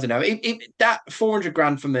 I don't know. That 400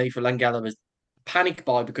 grand for me for Longelo was panic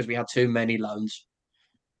buy because we had too many loans.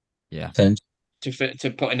 Yeah.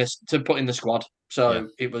 To put in the squad. So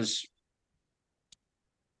it was.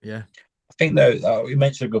 Yeah. I think though you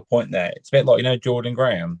mentioned a good point there. It's a bit like Jordan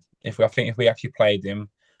Graham. If we actually played him,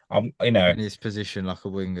 in his position like a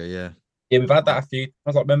winger, yeah. Yeah, we've had that a few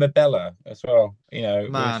times. Like remember Bella as well.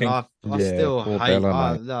 Man, I still hate.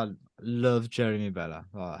 I love Jeremy Bella.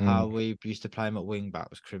 How we used to play him at wing back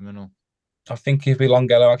was criminal. I think if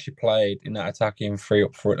Longelo actually played in that attacking free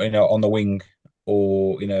up front, on the wing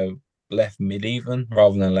or left mid even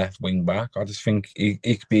rather than left wing back, I just think he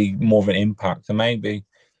could be more of an impact. And maybe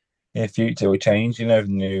in the future we change,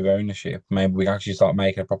 new ownership. Maybe we actually start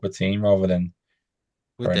making a proper team rather than.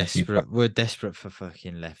 We're desperate. We're desperate for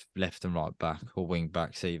fucking left and right back or wing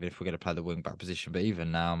backs, even if we're going to play the wing back position. But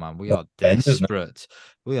even now, man, we are desperate.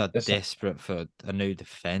 We are desperate for a new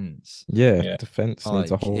defense. Yeah, defense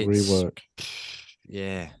needs a whole rework.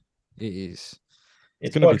 Yeah, it is.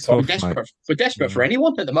 It's going to be tough, we're desperate for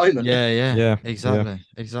anyone at the moment. Yeah. Exactly.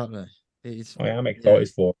 I am excited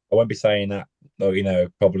for. I won't be saying that, though,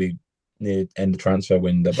 probably near end of transfer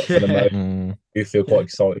window, but for the moment, I do feel quite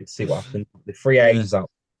excited to see what happens. The free agents out,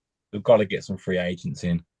 we've got to get some free agents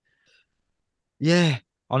in. Yeah,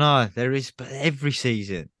 I know there is, but every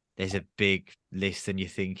season there's a big list, and you're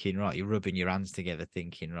thinking, right, you're rubbing your hands together,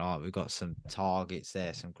 thinking, right, we've got some targets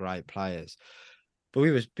there, some great players.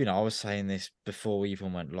 But I was saying this before we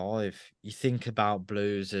even went live. You think about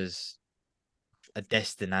Blues as a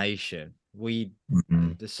destination.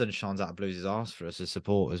 The sun shines out of Blues' arse for us as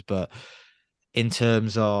supporters, but in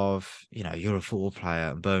terms of, you're a football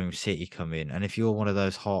player and Birmingham City come in, and if you're one of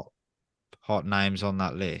those hot names on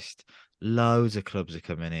that list, loads of clubs are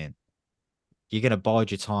coming in. You're going to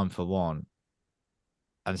bide your time for one.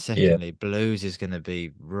 And secondly, Blues is going to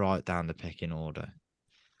be right down the pecking order.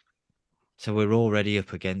 So we're already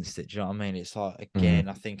up against it. Do you know what I mean? It's like, again,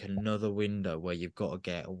 I think another window where we've got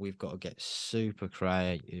to get super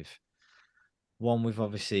creative. One, with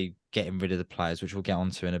obviously getting rid of the players, which we'll get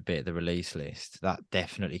onto in a bit, the release list. That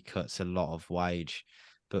definitely cuts a lot of wage.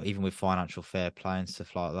 But even with financial fair play and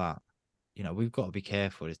stuff like that, we've got to be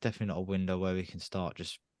careful. It's definitely not a window where we can start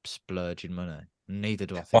just splurging money. Neither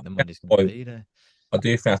do I think the money's going to be there. I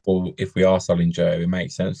do think if we are selling Joe, it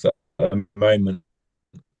makes sense. At the moment,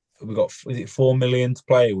 we've got, is it 4 million to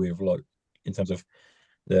play with, like, in terms of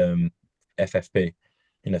the FFP?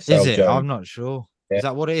 Is it? Joe. I'm not sure. Yeah. Is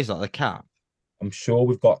that what it is, like the cap? I'm sure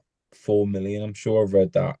we've got 4 million. I'm sure I've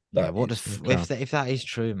read that. What does if that is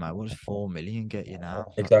true, mate? What does 4 million get you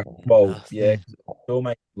now? Exactly. Well, still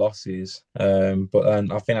make losses. But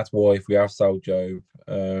then I think that's why if we have sold Job,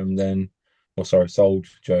 sold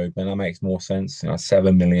Job, then that makes more sense.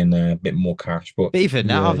 7 million, a bit more cash. But even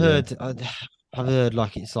now, I've heard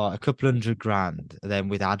like it's like a couple $100,000. Then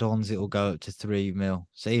with add-ons, it'll go up to 3 mil.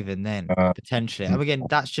 So even then, potentially, and again,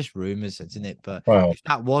 that's just rumors, isn't it? But if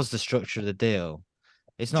that was the structure of the deal,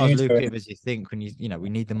 it's not as lucrative as you think when we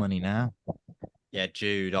need the money now. Yeah,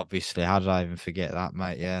 Jude, obviously. How did I even forget that,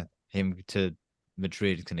 mate? Yeah, him to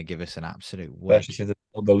Madrid is going to give us an absolute wedge. Especially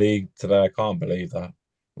to the league today. I can't believe that.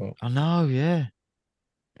 Well, I know, yeah.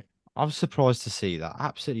 I was surprised to see that.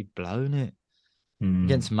 Absolutely blown it.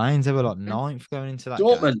 Against Mainz, they were like 9th going into that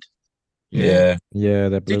Dortmund. Game. Yeah.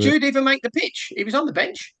 Did Jude even make the pitch? He was on the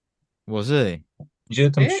bench. Was he?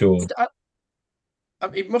 Jude, I'm sure.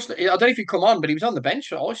 He must. I don't know if he come on, but he was on the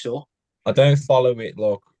bench. I saw. I don't follow it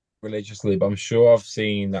religiously, but I'm sure I've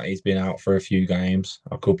seen that he's been out for a few games.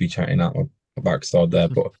 I could be chatting out my backside there,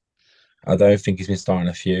 but I don't think he's been starting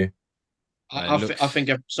a few. I think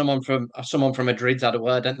if someone from Madrid's had a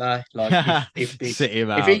word, don't they? Like if sit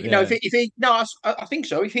him out. I think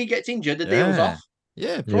so. If he gets injured, the deal's off.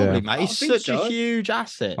 Yeah, probably, mate. He's such a huge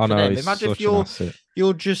asset. I know. Imagine if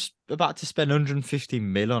you're just about to spend 150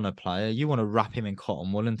 mil on a player, you want to wrap him in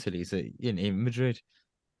cotton wool until he's in Madrid.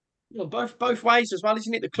 Well, both ways as well,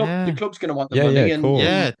 isn't it? The club's going to want the money. Of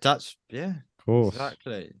course.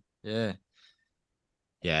 Exactly. Yeah.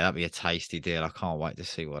 Yeah, that'd be a tasty deal. I can't wait to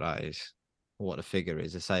see what that is. What the figure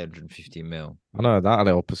is. They say 150 mil. I know, that'll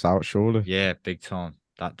help us out, surely. Yeah, big time.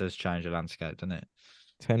 That does change the landscape, doesn't it?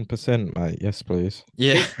 10%, mate. Yes, please.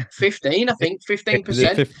 Yeah. 15, I think.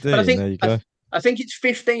 15%. 15, but I think, there you go. I think it's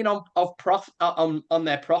 15 on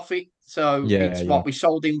their profit. So we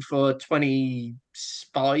sold him for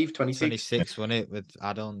 25, 26. 26, wasn't it, with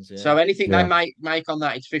add-ons? Yeah. So anything they make on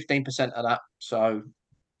that, it's 15% of that. So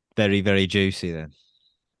very, very juicy then.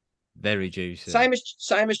 Very juicy.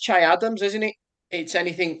 Same as Che Adams, isn't it? It's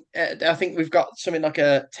anything. I think we've got something like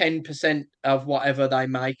a 10% of whatever they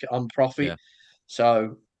make on profit. Yeah.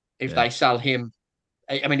 So if they sell him,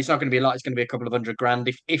 I mean, it's not going to be a lot. It's going to be a couple of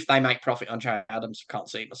 $100,000 if they make profit on Che Adams. Can't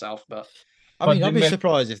see it myself, but I mean, I'd be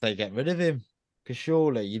surprised if they get rid of him, because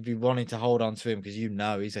surely you'd be wanting to hold on to him because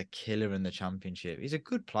he's a killer in the Championship. He's a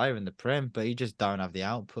good player in the Prem, but he just don't have the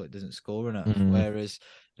output. Doesn't score enough. Whereas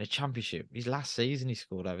in the Championship, his last season he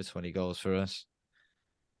scored over 20 goals for us.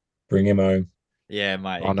 Bring him home. Yeah,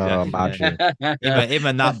 mate. I know, imagine. him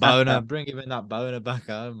and that boner. Bring him and that boner back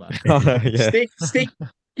home, man. Stick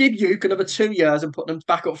give Duke another 2 years and put them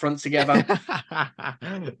back up front together.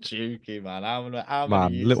 Dukey, man. How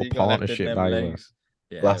many little partnership,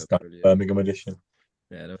 last Birmingham edition.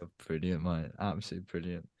 Yeah, they were brilliant, mate. Absolutely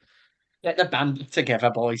brilliant. Get the band together,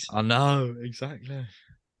 boys. I know, exactly.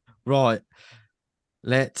 Right.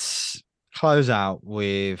 Let's close out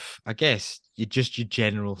with, I guess, your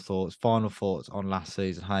general thoughts, final thoughts on last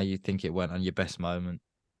season, how you think it went, and your best moment.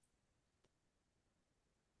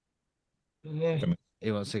 Yeah.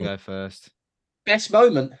 Who wants to go first? Best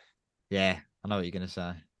moment? Yeah, I know what you're going to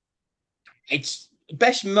say. It's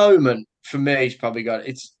best moment for me is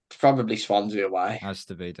it's probably Swansea away. Has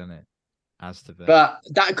to be, doesn't it? Has to be. But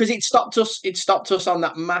that because it stopped us on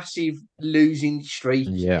that massive losing streak.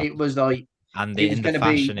 Yeah. It was like and it was in the going to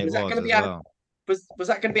fashion be. it Was that was going to as be well. was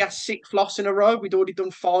that going to be our 6th loss in a row? We'd already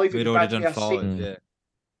done 5. We'd it was already about to be done our 5, 6th. yeah.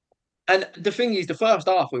 And the thing is, the first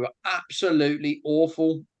half we were absolutely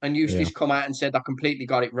awful, and Eustace come out and said I completely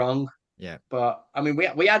got it wrong. Yeah. But I mean,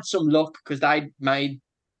 we had some luck because they made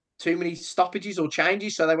too many stoppages or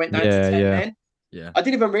changes, so they went down to 10 men. Yeah. I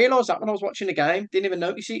didn't even realise that when I was watching the game. Didn't even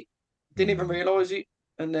notice it. Didn't even realise it.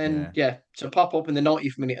 And then to pop up in the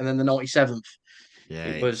 90th minute and then the 97th. Yeah,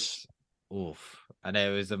 it was oof. And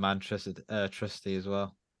it was the Manchester Trusty as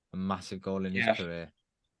well. A massive goal in his career.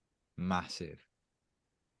 Massive.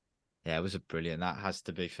 Yeah, it was a brilliant. That has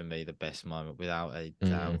to be for me the best moment without a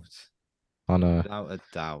doubt. I know. Without a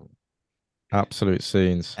doubt. Absolute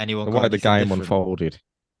scenes. Anyone the way the game different? unfolded.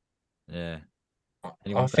 Yeah.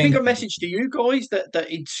 I think a message to you guys that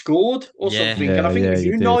he'd scored or something. Yeah, and I think it was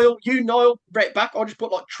you Niall, right back. I just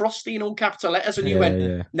put like trusty in all capital letters and you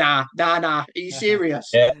went, nah, are you serious?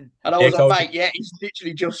 Yeah. And I was like, mate, he's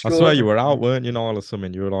literally just scored. I swear you were out, weren't you, Niall, or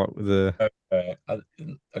something? You were like with a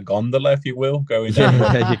gondola, if you will, going down.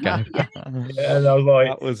 There you go. And I was like,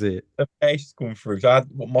 that was it. The pace come through. So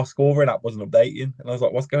my scoring app wasn't updating. And I was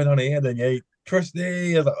like, what's going on here? And then,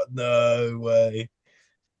 trusty. I was like, no way.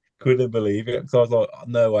 Couldn't believe it. So I was like,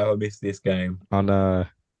 no way I missed this game. I know.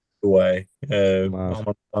 No way. I'm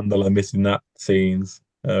on gondola missing that scenes.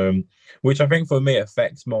 Which I think for me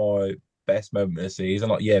affects my best moment of the season.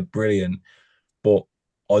 Like, brilliant. But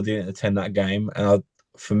I didn't attend that game. And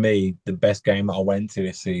for me, the best game that I went to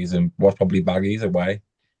this season was probably Baggies away.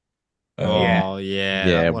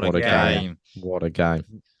 Yeah, what a game. What a game.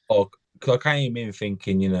 Because I came in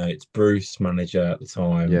thinking, it's Bruce manager at the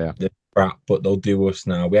time. Yeah. They're crap, but they'll do us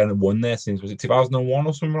now. We hadn't won there since, was it 2001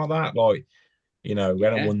 or something like that? Like, we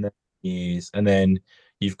hadn't won there in years. And then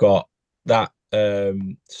you've got that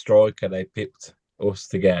striker they picked us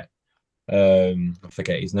to get. I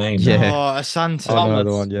forget his name. Yeah. Asante.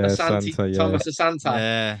 Another one, Asante. Thomas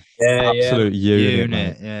Asante. Yeah. Absolute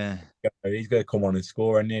unit. Yeah. He's going to come on and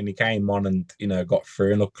score. And then he came on and, got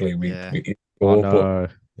through. And luckily, we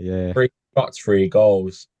scored. Yeah. 3 shots, 3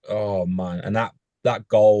 goals. Oh, man. And that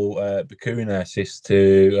goal, Bacuna assist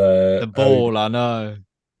to the ball, I know.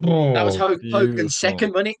 That was Hogan's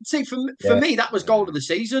second, wasn't it? See, for me, that was goal of the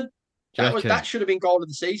season. That should have been goal of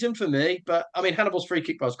the season for me. But I mean, Hannibal's free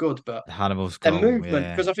kick was good, but Hannibal's goal, the movement,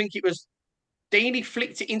 because I think it was Deeney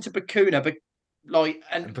flicked it into Bacuna, but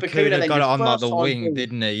and Bacuna then got it on like the wing,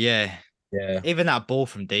 didn't he? Yeah. Yeah. Even that ball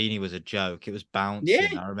from Deeney was a joke. It was bouncing.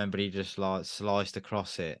 Yeah. I remember he just like sliced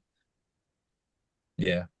across it.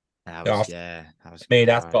 Yeah. That was me.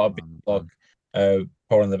 That's got to be like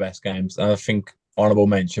one of the best games. And I think honourable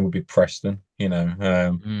mention would be Preston. Got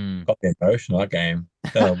me emotional that game.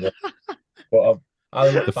 But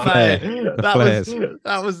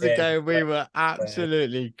that was the game we were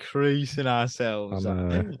absolutely creasing ourselves.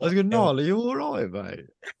 I was going, no, are you all right, mate?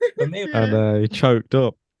 For me, and he choked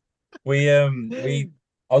up. I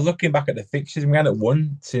was looking back at the fixtures. We hadn't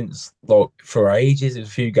won since for ages. There's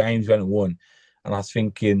a few games we hadn't won, and I was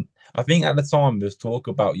thinking. I think at the time there was talk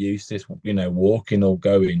about Eustace, walking or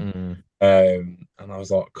going, and I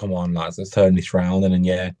was like, "Come on, lads, let's turn this round." And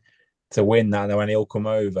then to win that, and then when he'll come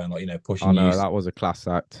over and pushing. I know Eustace, that was a class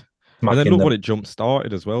act. And then look what it jump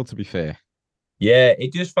started as well. To be fair,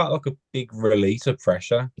 it just felt like a big release of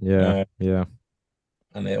pressure. Yeah.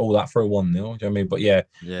 And all that for a 1-0. Do you know what I mean? But I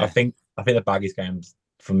think the Baggies game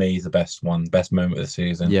for me is the best moment of the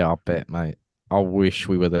season. Yeah, I bet, mate. I wish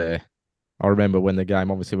we were there. I remember when the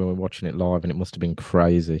game, obviously, when we were watching it live, and it must have been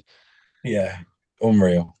crazy. Yeah,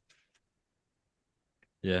 unreal.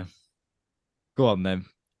 Yeah. Go on then.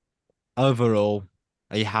 Overall,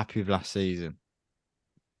 are you happy with last season?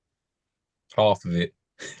 Half of it.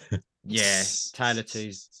 Yeah, Taylor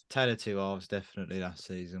 2 halves definitely last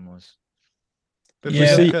season was. But if you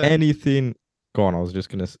see anything, go on. I was just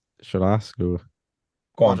gonna. Should I ask or?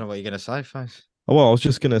 Go on. I don't know what you're gonna say, Face. Well, I was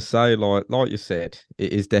just gonna say, like you said,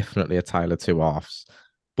 it is definitely a tale of 2 halves.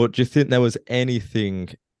 But do you think there was anything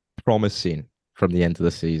promising from the end of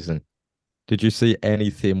the season? Did you see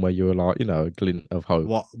anything where you were like, a glint of hope?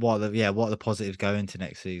 What are the positives going to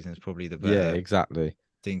next season is probably the better exactly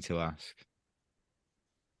thing to ask.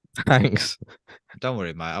 Thanks. Don't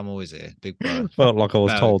worry, mate. I'm always here. Big bro. Felt like I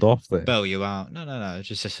was told off there. Bail you out. No. It's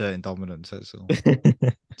just a certain dominance. That's all. I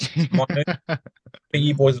think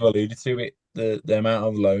you boys have alluded to it. The amount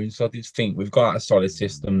of loans. So I just think we've got a solid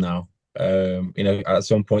system now. At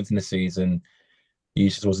some point in the season, he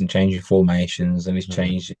just wasn't changing formations, and he's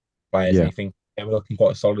changed players. And you think Yeah, we're looking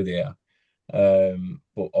quite solid here.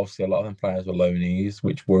 But obviously a lot of them players were loanees,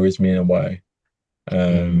 which worries me in a way.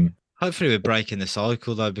 Hopefully we're breaking the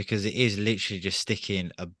cycle though, because it is literally just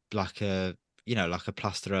sticking like a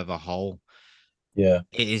plaster over a hole. Yeah.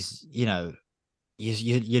 It is, you're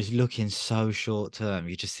looking so short term.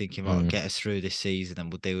 You're just thinking, right, get us through this season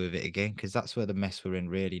and we'll deal with it again, because that's where the mess we're in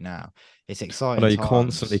really now. It's I exciting know you're times,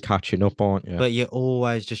 constantly catching up, aren't you? but you're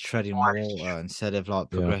always just treading water instead of like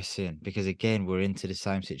Yeah. progressing, because again, we're into the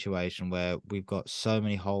same situation where we've got so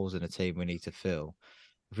many holes in the team we need to fill.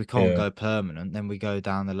 If we can't go permanent, then we go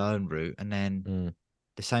down the loan route, and then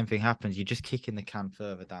the same thing happens. You're just kicking the can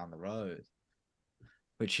further down the road,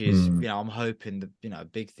 which is, I'm hoping that, a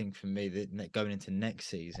big thing for me that going into next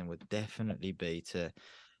season would definitely be to,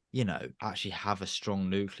 actually have a strong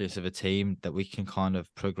nucleus of a team that we can kind of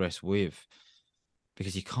progress with,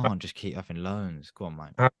 because you can't just keep having loans. Go on,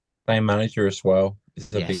 mate. Same manager as well.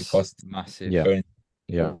 It's a big cost. Massive.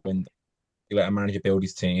 Yeah. When you let a manager build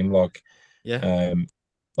his team, like, yeah.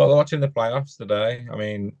 Like watching the playoffs today. I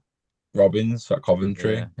mean, Robbins at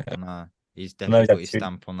Coventry. Yeah, no, he's definitely put his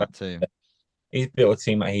stamp on that team. He's built a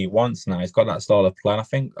team that he wants now. He's got that style of plan. I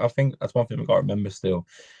think that's one thing we've got to remember still.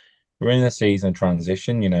 We're in a season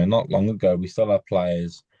transition, not long ago we still have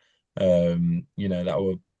players that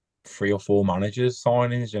were 3 or 4 managers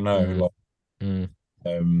signings,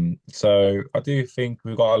 so I do think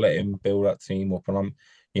we've got to let him build that team up, and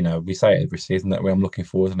we say it every season that I'm looking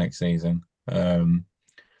forward to next season.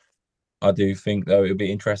 I do think though it'll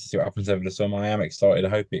be interesting to see what happens over the summer. I am excited. I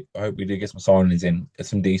hope we do get some signings in,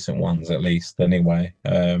 some decent ones at least. Anyway,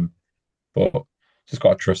 but just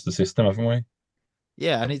got to trust the system, haven't we?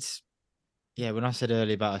 Yeah, and it's when I said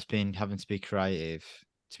earlier about us having to be creative.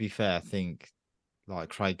 To be fair, I think like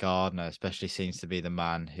Craig Gardner especially seems to be the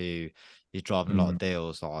man who is driving a lot of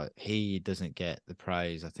deals. Like, he doesn't get the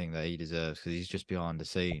praise I think that he deserves, because he's just behind the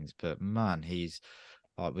scenes. But man, he's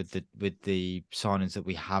like with the signings that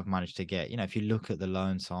we have managed to get. If you look at the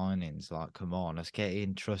loan signings, like, come on, us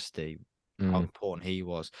getting Trusty, how important he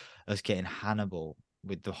was, us getting Hannibal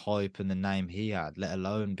with the hype and the name he had, let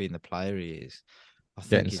alone being the player he is. I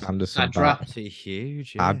think Getting Sanderson back. absolutely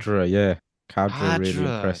huge. Khadra, yeah. Khadra really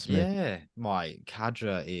impressed me. Yeah, Mike,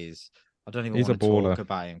 Khadra is. I don't even He's want to a baller. talk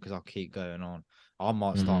about him because I'll keep going on. I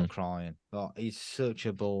might start crying. But he's such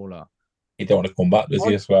a baller. He don't want to come back, does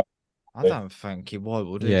he, as well? I don't think he. Why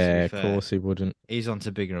would he? Yeah, of course he wouldn't. He's on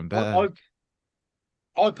to bigger and better.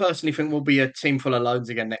 I personally think we'll be a team full of loans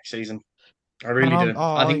again next season. I really do.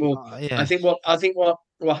 I think we'll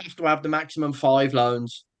have to have the maximum 5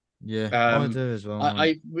 loans. Yeah, I do as well.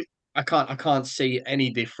 I can't see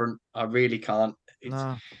any different. I really can't.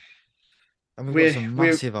 Nah. And we've got some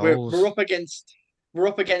massive holes. We're up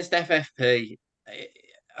against FFP.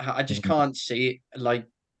 I just can't see it. Like,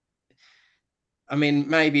 I mean,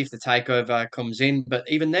 maybe if the takeover comes in, but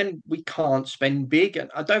even then, we can't spend big.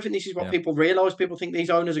 And I don't think this is what people realise. People think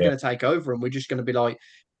these owners are going to take over, and we're just going to be like,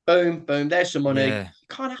 boom, boom, there's some money. Yeah. It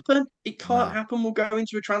can't happen. It can't happen. We'll go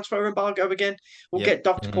into a transfer embargo again. We'll get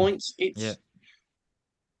docked points.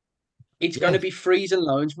 It's going to be freeze and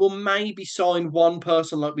loans. We'll maybe sign one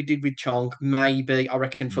person like we did with Chonk, maybe, I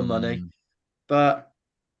reckon, for money. But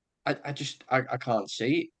I can't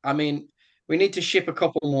see it. I mean, we need to ship a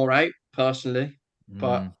couple more out, personally.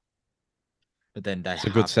 But then it's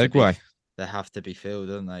a good segue. They have to be filled,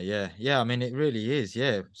 don't they? Yeah. I mean, it really is.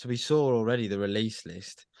 Yeah. So we saw already the release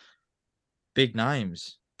list. Big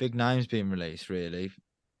names being released. Really.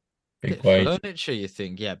 Big wages. Furniture, you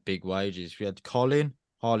think? Yeah, big wages. We had Colin,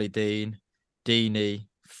 Harley Dean, Deeney,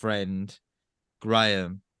 Friend,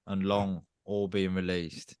 Graham, and Long all being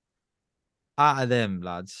released. Out of them,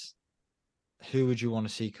 lads, who would you want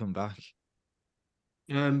to see come back?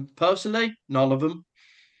 Personally, none of them.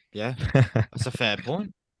 Yeah, that's a fair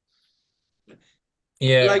point.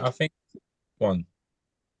 Yeah, I think one.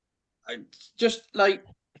 Just like,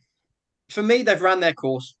 for me, they've ran their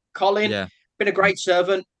course. Colin, been a great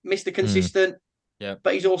servant, Mr. Consistent. Yeah,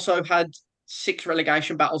 but he's also had 6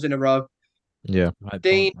 relegation battles in a row. Yeah,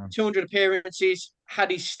 Dean, 200 appearances,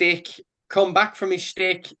 had his stick, come back from his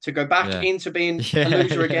stick to go back into being a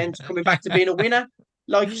loser again, to coming back to being a winner,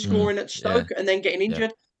 like scoring at Stoke and then getting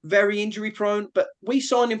injured. Very injury prone, but we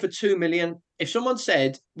signed him for 2 million. If someone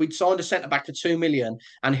said we'd signed a centre back for 2 million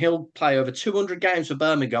and he'll play over 200 games for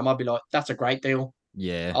Birmingham, I'd be like, that's a great deal.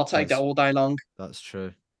 Yeah, I'll take that all day long. That's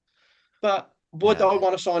true. But would I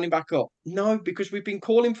want to sign him back up? No, because we've been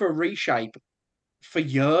calling for a reshape for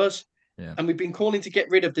years. Yeah. And we've been calling to get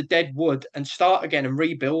rid of the dead wood and start again and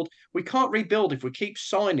rebuild. We can't rebuild if we keep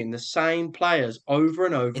signing the same players over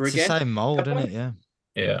and over again. It's the same mould, isn't it?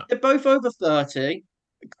 Yeah. They're both over 30.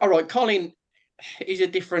 All right, Colin, he's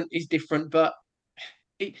different, but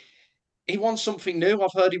he he wants something new.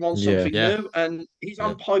 I've heard he wants something new, and he's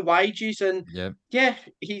on high wages, and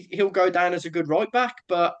he'll go down as a good right back,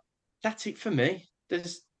 but that's it for me.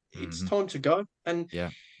 It's time to go, and yeah.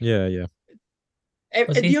 The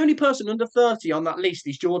only person under 30 on that list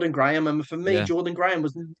is Jordan Graham, and for me, Jordan Graham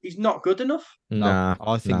he's not good enough. No,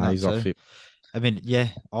 I think he's off it. I mean,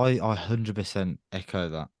 I 100% echo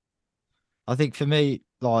that. I think for me,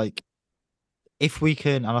 like, if we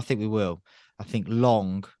can, and I think we will, I think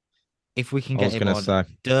Long, if we can get him on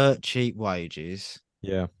dirt cheap wages,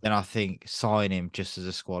 then I think sign him just as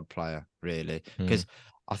a squad player, really. Because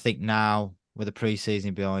I think now, with the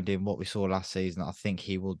pre-season behind him, what we saw last season, I think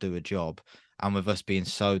he will do a job. And with us being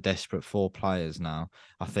so desperate for players now,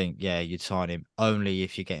 I think, you'd sign him only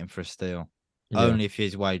if you get him for a steal. Only if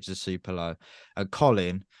his wages are super low. And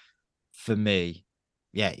Colin, for me,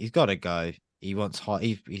 he's got to go. He wants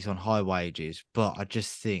he's on high wages, but I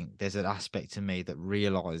just think there's an aspect to me that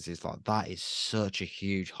realizes like that is such a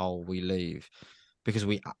huge hole we leave, because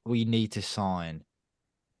we need to sign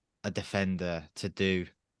a defender to do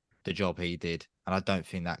the job he did, and I don't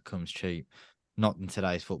think that comes cheap. Not in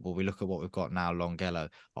today's football. We look at what we've got now, Longelo.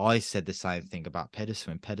 I said the same thing about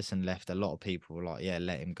Pedersen. When Pedersen left, a lot of people were like,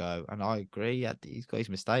 let him go. And I agree, he's got his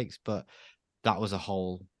mistakes, but that was a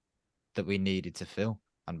hole that we needed to fill,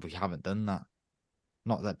 and we haven't done that.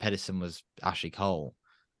 Not that Pedersen was Ashley Cole,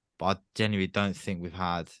 but I genuinely don't think we've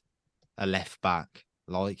had a left back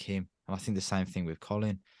like him. And I think the same thing with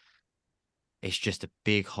Colin. It's just a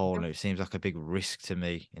big hole, and it seems like a big risk to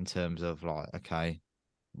me in terms of like, okay,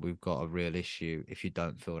 we've got a real issue if you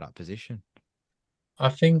don't fill that position. I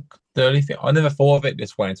think the only thing, I never thought of it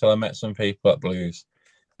this way until I met some people at Blues,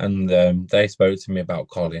 and they spoke to me about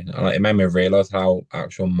Colin, and it made me realise how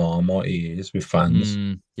actual marmite he is with fans.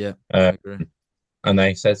 I agree. And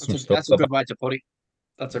they said some stuff. That's a good way to put it.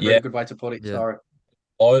 That's a really good way to put it. Sorry.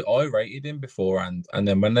 I rated him beforehand, and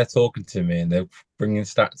then when they're talking to me and they're bringing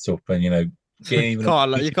stats up, and you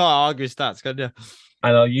can't argue stats, can you?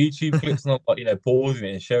 And our YouTube clips not like pausing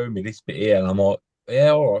it and showing me this bit here, and I'm like,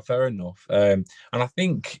 all right, fair enough. And I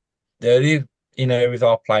think with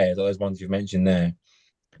our players, those ones you've mentioned there,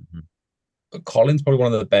 Colin's probably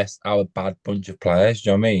one of the best out of bad bunch of players.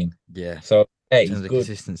 Do you know what I mean? Yeah. So he's good,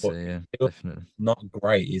 consistency, definitely not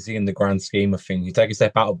great. Is he in the grand scheme of things? You take a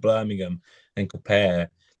step out of Birmingham and compare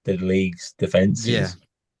the league's defences. Yeah.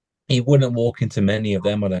 He wouldn't walk into many of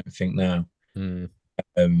them, I don't think now.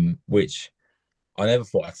 Which I never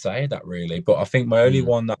thought I'd say that really, but I think my only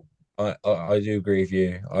one that I do agree with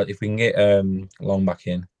you. If we can get Long back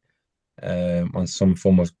in on some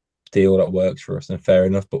form of deal that works for us, then fair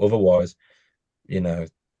enough. But otherwise,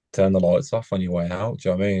 turn the lights off on your way out. Do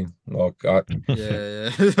you know what I mean? Like,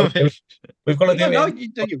 we've got to do it.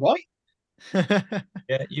 No, you're right.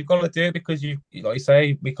 Yeah, you've got to do it because like you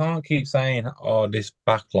say, we can't keep saying, "Oh, this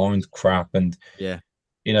back line's crap," and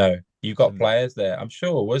you've got players there. I'm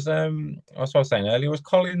sure was that's what I was saying earlier. Was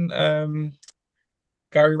Colin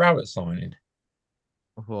Gary Rowett signing?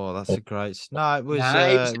 Oh, that's a great. No, it was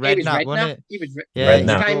Redknapp, wasn't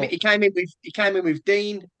it? He came in with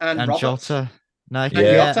Dean and Robert. Jota. No,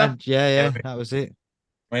 Jota. That was it.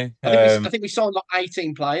 I think we signed like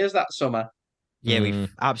 18 players that summer. Yeah, we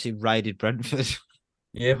absolutely raided Brentford.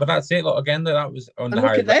 Yeah, but that's it. Like again, that was under and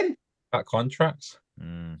look at them. That contracts.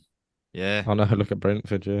 Yeah. I know. Look at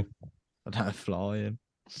Brentford. Yeah. I know, flying.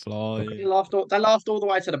 They laughed all the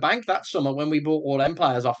way to the bank that summer when we bought all them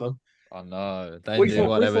players off them. I know. They knew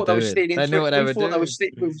what they were doing. They were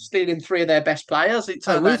stealing 3 of their best players. It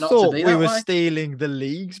turned out not to be that way. We were stealing the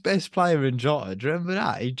league's best player in Jota. Do you remember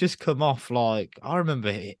that? He'd just come off like, I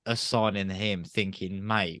remember us signing him thinking,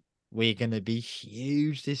 mate, we're going to be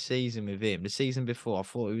huge this season with him. The season before, I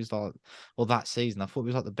thought he was like, that season, I thought he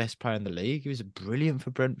was like the best player in the league. He was brilliant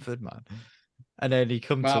for Brentford, man. And then he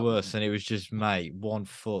come to us and it was just, mate,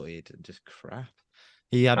 one-footed and just crap.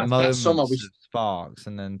 He had moments of sparks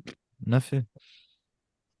and then nothing.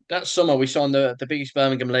 That summer we signed the biggest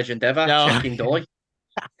Birmingham legend ever, Checking Doy.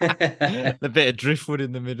 The bit of driftwood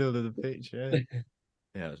in the middle of the pitch, yeah.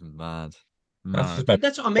 Yeah, it was mad.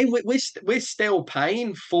 That's what I mean. We're still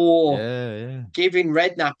paying for giving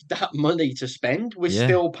Redknapp that money to spend. We're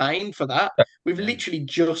still paying for that. We've literally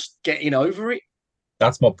just getting over it.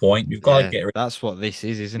 That's my point. You've got to get rid. That's what this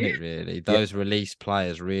is, isn't it? Really, those released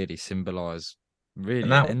players really symbolise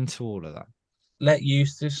an end to all of that. Let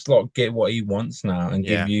Eustace get what he wants now and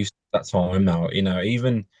give Eustace that time now.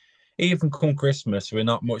 Even come Christmas, we're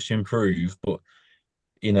not much improved, but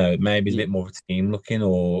maybe a bit more of a team looking,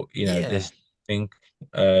 or this thing.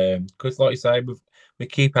 Because like you say, we've we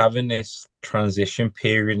keep having this transition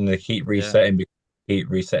period, and they keep resetting, keep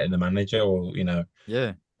resetting the manager, or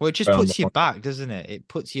Yeah. Well, it just puts you back, doesn't it? It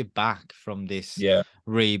puts you back from this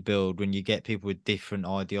rebuild when you get people with different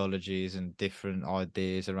ideologies and different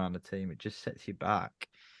ideas around the team. It just sets you back.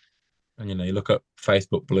 And you look at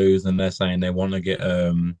Facebook Blues, and they're saying they want to get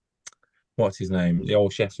what's his name, the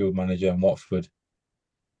old Sheffield manager in Watford.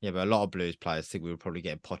 Yeah, but a lot of Blues players think we would probably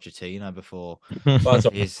get Pochettino before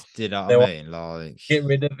he's did that. I mean, like get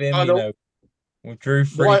rid of him. We drew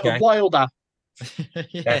free Wilder.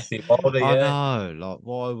 Yes, Wilder. I know. Like,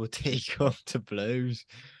 why would he come to Blues?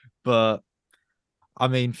 But I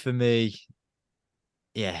mean, for me,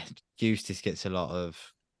 Eustace gets a lot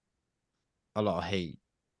of heat,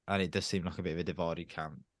 and it does seem like a bit of a divided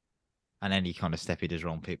camp. And any kind of step he does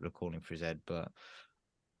wrong, people are calling for his head. But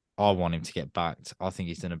I want him to get backed. I think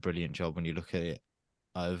he's done a brilliant job when you look at it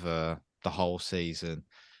over the whole season.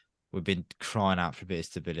 We've been crying out for a bit of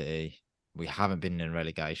stability. We haven't been in a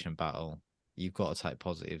relegation battle. You've got to take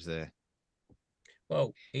positives there.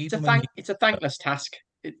 Well, it's a thankless task.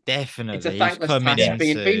 Definitely. It's a thankless task.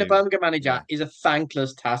 Being a Birmingham manager is a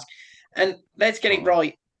thankless task. And let's get it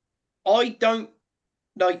right. I don't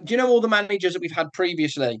like. Do you know all the managers that we've had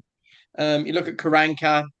previously? You look at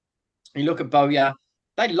Karanka, you look at Bowyer.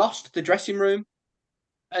 They lost the dressing room,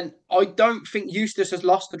 and I don't think Eustace has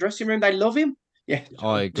lost the dressing room. They love him. Yeah,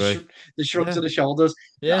 I agree. The shrugs of the shoulders.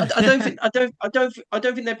 Yeah, I don't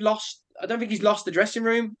think they've lost. I don't think he's lost the dressing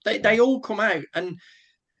room. They all come out, and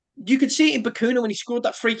you could see it in Bacuna when he scored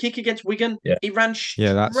that free kick against Wigan. Yeah. He ran straight.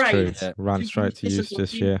 Yeah, that's true. Ran straight to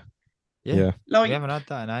Eustace. Yeah. Like, we haven't had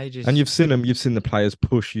that in ages. And you've seen the players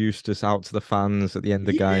push Eustace out to the fans at the end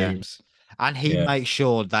of games. And he makes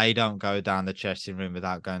sure they don't go down the dressing room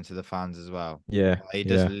without going to the fans as well. Yeah. He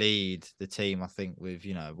does lead the team, I think, with,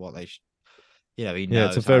 what they should, he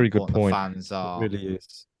knows it's a very good point. The fans are. It really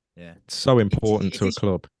is. Yeah. It's so important to a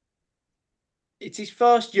club. It's his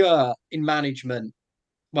first year in management.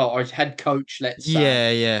 Well, or as head coach, let's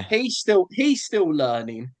say. Yeah. He's still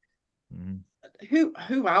learning. Mm.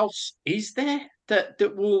 Who else is there that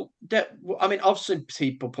will I mean, obviously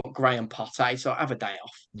people put Graham Potter, so have a day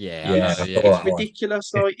off. Yeah. It's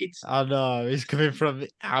ridiculous. Like I know he's coming from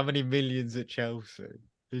how many millions at Chelsea.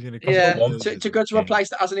 He's going to to go to a place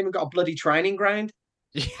that hasn't even got a bloody training ground.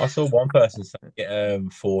 I saw one person say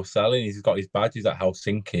for selling. He's got his badge. He's at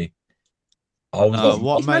Helsinki.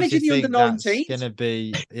 What makes you think that's going to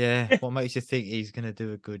be? What makes you think he's going to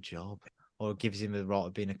do a good job, or gives him the right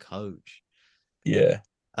of being a coach? Yeah,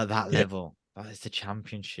 at that level, it's the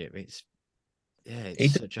Championship. It's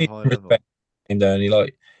such a high level. And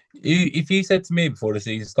only if you said to me before the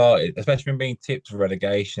season started, especially when being tipped for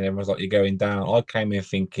relegation, everyone's like, "You're going down." I came in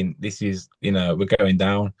thinking, "This is, we're going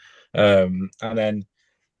down." And then,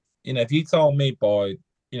 if you told me by,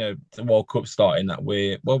 the World Cup starting that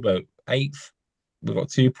we're about 8th. We've got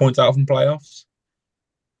 2 points out from playoffs.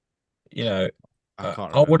 I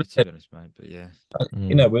would have said, honest, mate, but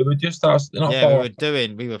we were just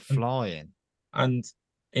we were flying, and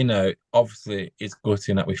obviously it's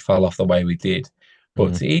gutting that we fell off the way we did,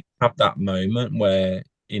 but to even have that moment where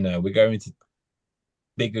we're going to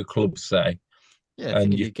bigger clubs, say,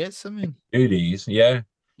 and you get something. Do these,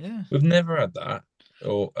 we've never had that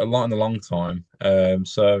or a lot in a long time.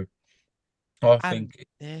 So I think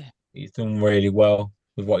he's done really well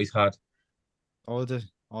with what he's had.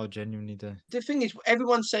 I genuinely do. The thing is,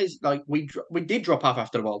 everyone says like we did drop off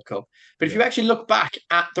after the World Cup, but if you actually look back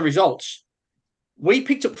at the results, we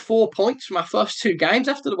picked up 4 points from our first 2 games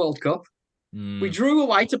after the World Cup. We drew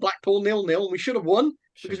away to Blackpool 0-0, and we should have won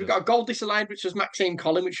because we got a goal disallowed, which was Maxime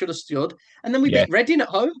Collin, which should have stood, and then we beat Reading at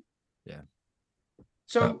home. Yeah.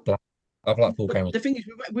 So Blackpool game. The thing is,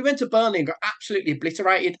 we went to Burnley and got absolutely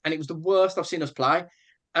obliterated, and it was the worst I've seen us play.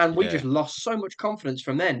 And we just lost so much confidence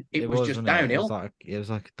from then. It was just downhill. It was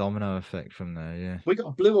like a domino effect from there, yeah. We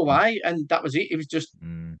got blew away, and that was it. It was just...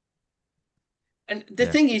 And the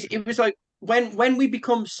thing is, it was like, when we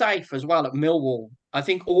become safe as well at Millwall, I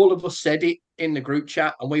think all of us said it in the group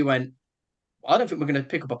chat, and we went, I don't think we're going to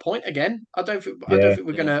pick up a point again. I don't think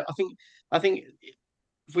we're going to... I think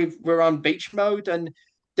we're on beach mode, and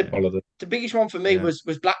the biggest one for me was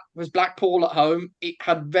Blackpool at home. It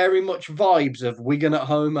had very much vibes of Wigan at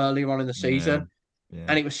home earlier on in the season,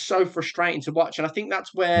 and it was so frustrating to watch. And I think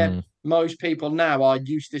that's where most people now are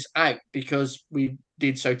Eustace out, because we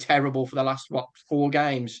did so terrible for the last 4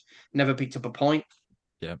 games, never picked up a point.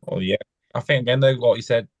 Yeah. Well, yeah. I think again though, what you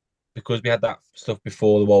said, because we had that stuff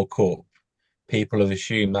before the World Cup, people have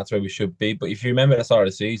assumed that's where we should be. But if you remember the start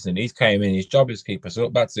of the season, he's came in, his job is to keep us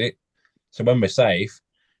up. That's it. So when we're safe,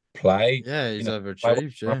 play. Yeah, he's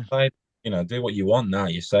overachieved. do what you want now.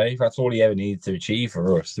 You're safe. That's all he ever needed to achieve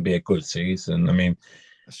for us to be a good season. I mean,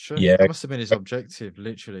 that's true. Yeah, that must have been his objective.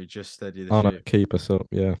 Literally, just steady the ship. Keep us up.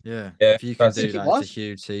 Yeah. Yeah. Yeah, If you can that's do it. that, it's a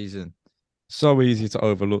huge season. So easy to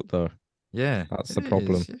overlook, though. Yeah, that's the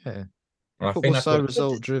problem. Yeah, I think football's that's so what,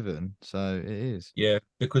 result driven, so it is. yeah,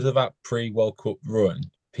 because of that pre-World Cup run,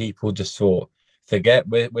 people just thought, forget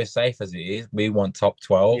we're safe as it is. We want top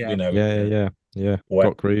 12. Yeah. Well,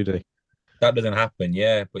 Got greedy. that doesn't happen.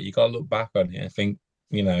 Yeah, but you got to look back on it. I think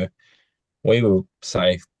we were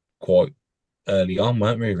safe quite early on,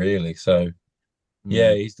 weren't we? Really. So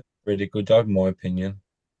yeah, he's done a really good job in my opinion.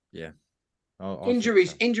 Yeah.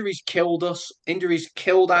 Injuries killed us. Injuries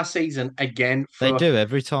killed our season again. They do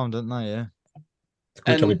every time, don't they? Yeah. It's a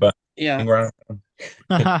good job we back. Yeah.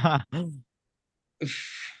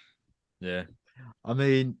 Yeah. I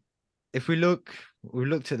mean, if we looked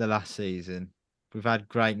at the last season, we've had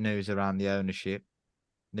great news around the ownership,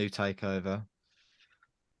 new takeover.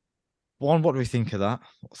 One, what do we think of that?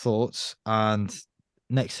 Thoughts? And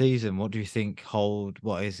next season, what do you think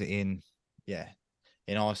what is it in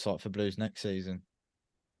eyesight for Blues next season?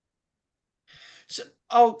 So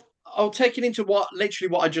I'll take it into what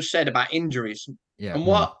I just said about injuries. Yeah. And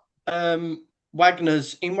what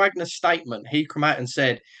Wagner's statement, he come out and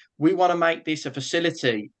said, we want to make this a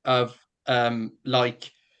facility of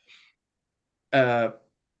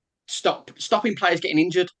stopping players getting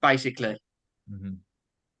injured, basically. Mm-hmm.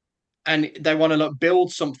 And they want to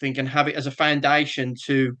build something and have it as a foundation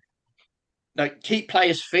to keep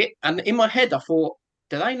players fit. And in my head, I thought,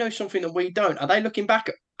 do they know something that we don't? Are they looking back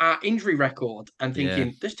at our injury record and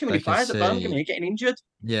thinking, there's too many players at Birmingham here getting injured?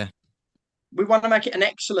 Yeah. We want to make it an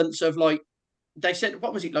excellence of they said,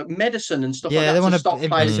 what was it, medicine and stuff like that? Yeah, they want to stop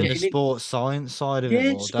players getting the sports science side of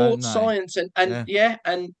it more, sports science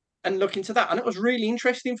and look into that. And it was really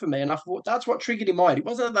interesting for me. And I thought that's what triggered in mind. It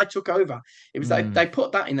wasn't that they took over. It was they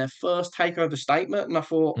put that in their first takeover statement. And I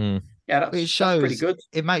thought, that's pretty good.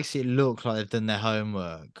 It makes it look like they've done their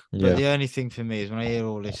homework. Yeah. But the only thing for me is when I hear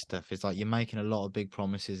all this stuff, it's like you're making a lot of big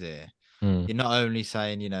promises here. You're not only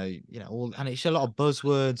saying, all, and it's a lot of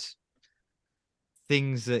buzzwords,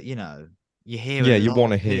 things that, you hear. Yeah, you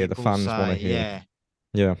want to hear, the fans want to hear.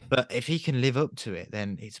 Yeah. But if he can live up to it,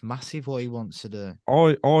 then it's massive what he wants to do.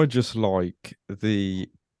 I just like the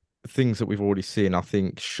things that we've already seen, I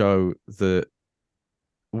think, show that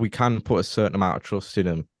we can put a certain amount of trust in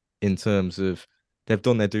them in terms of they've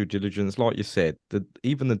done their due diligence. Like you said,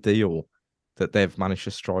 even the deal that they've managed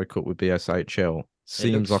to strike up with BSHL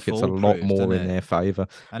seems like it's a lot more in their favour.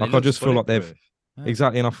 Like I just feel like they've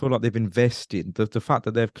exactly, and I feel like they've invested the fact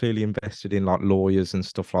that they've clearly invested in lawyers and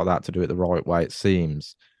stuff like that to do it the right way. It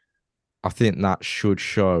seems, I think that should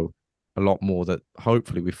show a lot more that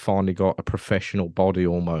hopefully we've finally got a professional body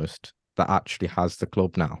almost that actually has the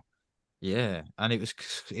club now. Yeah, and it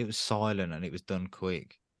was silent and it was done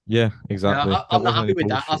quick. Yeah, exactly. I'm not happy with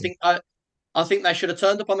that. I think they should have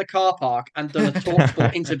turned up on the car park and done a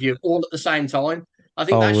TalkSport interview all at the same time. I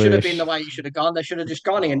think that should have been the way it should have gone. They should have just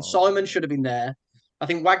gone in. Simon should have been there. I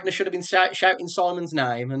think Wagner should have been shouting Simon's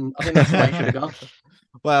name, and I think that's the way it should have gone.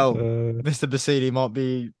 Well, Mr. Basili might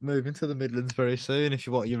be moving to the Midlands very soon. If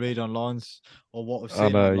what you read online or what I've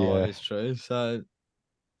seen online is true, so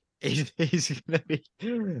he's gonna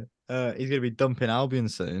be dumping Albion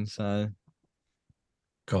soon. So,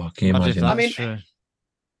 God, can you imagine? I mean,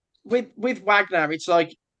 with Wagner, it's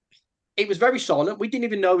like it was very silent. We didn't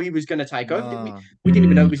even know he was going to take over. We didn't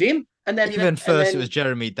even know it was him. And then even first, it was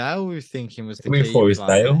Jeremy Dale. We were thinking was the we thought it was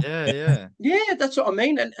Dale. Yeah. That's what I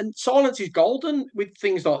mean. And silence is golden with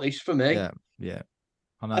things like this for me. Yeah.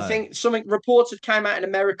 I think reports had came out in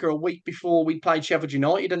America a week before we played Sheffield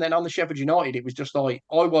United, and then on the Sheffield United, it was just like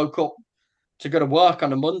I woke up to go to work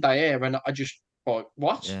on a Monday here, and I just what?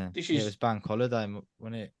 Yeah. It was bank holiday,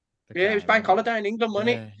 wasn't it? It was bank holiday in England,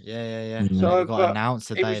 wasn't it? Yeah. So it got announced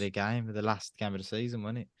the day of the game, the last game of the season,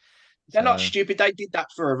 wasn't it? They're not stupid. They did that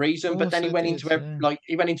for a reason. But then he went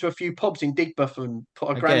into a few pubs in Digbeth and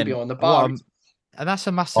put a grand behind the bar. And that's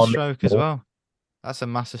a massive stroke as well. That's a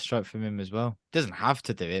massive stroke from him as well. Doesn't have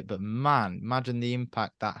to do it, but man, imagine the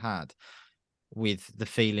impact that had with the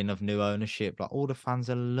feeling of new ownership. Like all the fans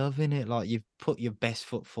are loving it. Like you've put your best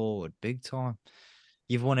foot forward, big time.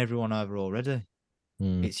 You've won everyone over already.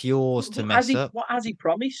 It's yours to mess up. What has he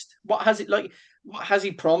promised? What has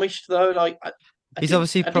he promised though? Like he's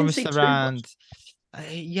obviously promised around.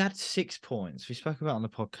 He had 6 points. We spoke about it on the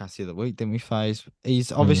podcast the other week, didn't we, FaZe?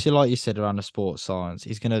 He's obviously, like you said, around the sports science.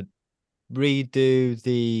 He's going to redo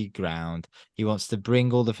the ground. He wants to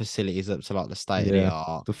bring all the facilities up to like the state of the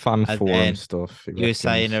art, the fan forum stuff. You were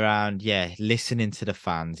saying around, listening to the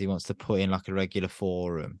fans. He wants to put in like a regular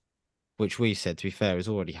forum which we said, to be fair, is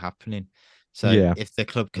already happening. So Yeah. if the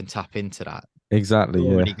club can tap into that, Exactly. it's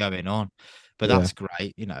already Yeah. going on. But Yeah. that's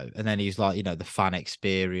great, you know. And then he's like, you know, the fan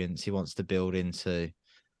experience he wants to build into.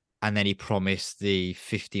 And then he promised the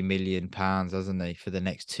 £50 million, hasn't he, for the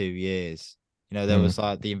next 2 years? You know, there was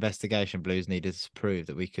like the investigation Blues needed to prove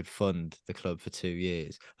that we could fund the club for 2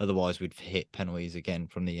 years. Otherwise, we'd hit penalties again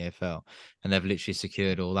from the EFL. And they've literally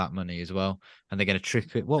secured all that money as well. And they're going to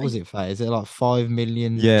trick it. What was it, Faye? Is it like 5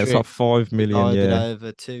 million? Yeah, it's like 5 million. Yeah,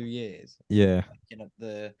 over 2 years. Yeah, making up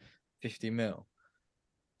the 50 mil.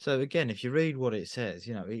 So again, if you read what it says,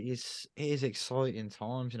 you know, it is exciting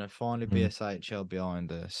times. You know, finally BSHL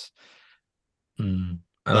behind us. And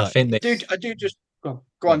I think I do just go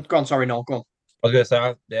on. Sorry, Noel, go on. I was gonna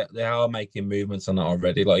say they are making movements on that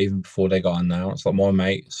already. Like even before they got announced, like my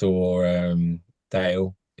mate saw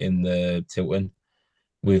Dale in the Tilton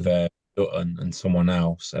with Dutton and someone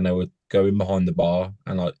else, and they were going behind the bar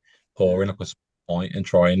and like pouring like a pint and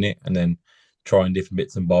trying it, and then trying different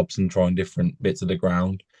bits and bobs and trying different bits of the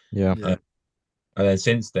ground. Yeah. And then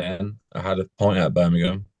since then, I had a pint at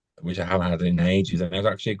Birmingham, which I haven't had in ages, and it was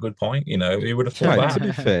actually a good pint. You know, who would have thought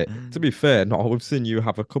that? To be fair, no, we've seen you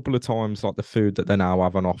have a couple of times like the food that they now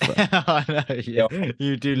have on offer. I know, yeah.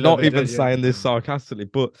 You do. Not even saying this sarcastically,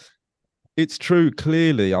 but it's true.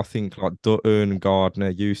 Clearly, I think like Dutton, Gardner,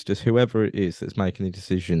 Eustace, whoever it is that's making the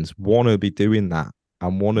decisions, want to be doing that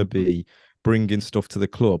and want to be bringing stuff to the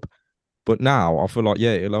club. But now I feel like,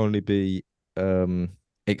 yeah, it'll only be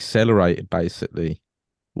accelerated basically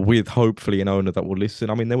with hopefully an owner that will listen.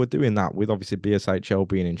 I mean, they were doing that with obviously BSHL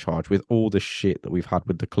being in charge with all the shit that we've had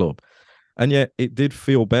with the club. And yet it did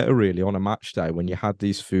feel better really on a match day when you had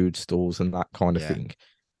these food stalls and that kind of thing.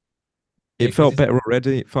 It felt better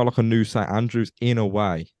already. It felt like a new St Andrews in a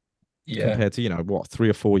way compared to, you know, what, 3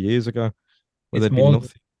 or 4 years ago where there'd been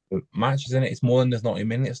nothing. Matches in it. It's more than there's 90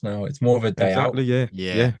 minutes now. It's more of a day out.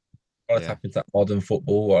 Yeah. What happens that modern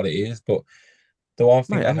football, what it is. But do I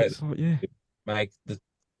think make the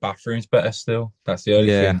bathrooms better still? That's the only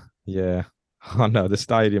thing. Yeah. I know the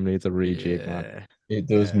stadium needs a rejig, man. It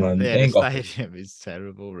does, man. Yeah, the stadium is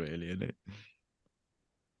terrible, really, isn't it?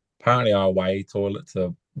 Apparently, our away toilets are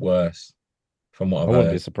worse. From what I've heard. I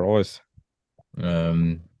wouldn't be surprised.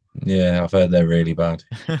 Yeah, I've heard they're really bad.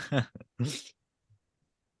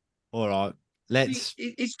 All right, let's.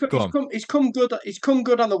 It's come good. It's come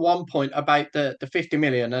good on the one point about the 50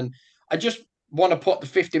 million, and I just want to put the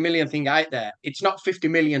 50 million thing out there. It's not 50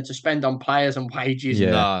 million to spend on players and wages.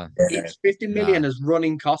 Yeah. It's 50 million as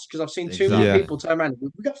running costs because I've seen too many people turn around.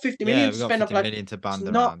 We've got 50 million to spend on players.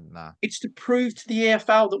 It's to prove to the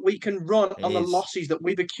EFL that we can run on the losses that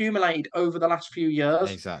we've accumulated over the last few years.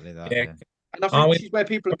 Exactly that. Yeah. And I think this is where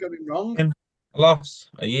people are going wrong.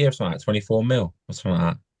 Lost a year or something like 24 mil or something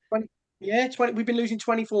like that. 20. We've been losing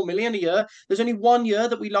 24 million a year. There's only 1 year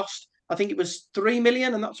that we lost. I think it was 3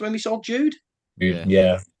 million, and that's when we sold Jude.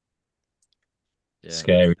 Yeah.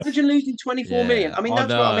 Scary. Imagine losing 24 million. I mean,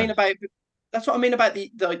 that's what I mean about. That's what I mean about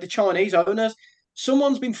the Chinese owners.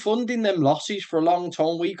 Someone's been funding them losses for a long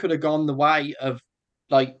time. We could have gone the way of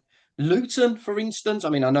like Luton, for instance. I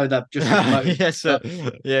mean, I know they're just yes,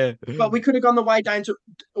 but we could have gone all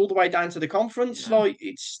the way down to the conference. Like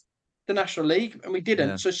it's the National League, and we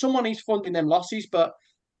didn't. So someone is funding them losses, but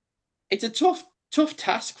it's a tough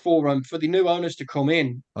task for them, for the new owners to come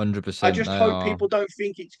in. 100%. I just hope people don't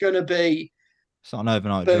think it's going to be. It's not an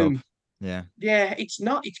overnight job. Yeah. Yeah, it's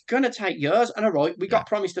not. It's going to take years. And all right, we got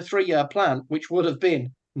promised a 3-year plan, which would have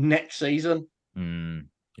been next season.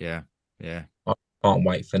 Yeah. I can't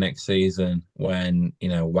wait for next season when, you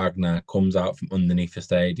know, Wagner comes out from underneath the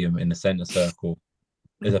stadium in the centre circle.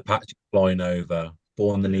 There's a patch flying over,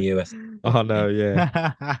 born in the USA. Oh, no,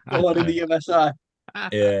 yeah. Born in the USA.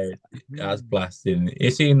 Yeah, that's blasting.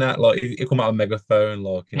 You seen that? Like, he come out of a megaphone,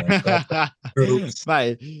 like, you know,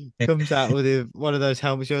 mate, comes out with one of those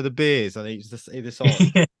helmets, you know, the beers on either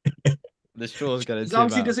side. The straw's going to. As long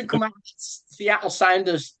as he doesn't come out Seattle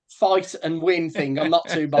Sounders fight and win thing, I'm not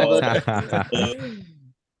too bothered.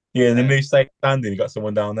 Yeah, the new St Andrews, you got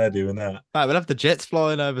someone down there doing that. Right, we'll have the Jets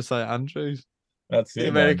flying over St Andrews. That's it. The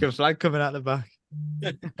American flag coming out the back.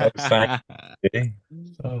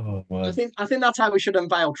 Oh, I think that's how we should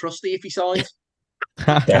unveil Trusty if he signs.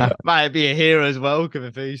 Might be a hero's welcome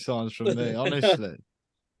if he signs from me, honestly.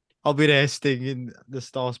 I'll be there stinging the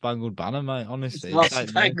Star Spangled Banner, mate. Honestly, Star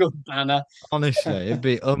Spangled Banner. Honestly, it'd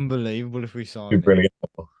be unbelievable if we signed. It'd be brilliant.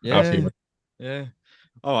 Yeah.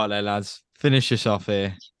 All right, then, lads. Finish us off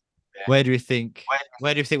here. Yeah. Where do you think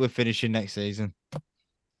we're finishing next season?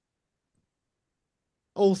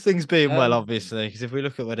 All things being well, obviously, because if we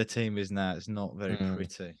look at where the team is now, it's not very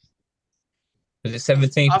pretty. Was it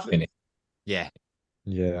 17th finish? Yeah.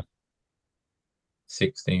 Yeah.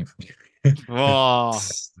 16th. Oh,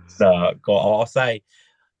 So, God, I'll say,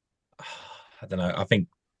 I don't know. I think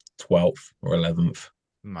 12th or 11th.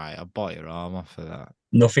 mate, I'll bite your arm off for that.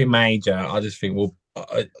 Nothing major. I just think, well,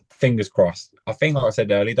 fingers crossed. I think, like I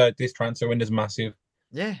said earlier, though, this transfer window's massive.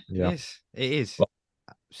 Yeah, Yeah. it is. It is. Like-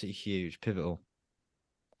 Absolutely huge, pivotal.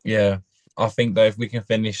 Yeah. I think that if we can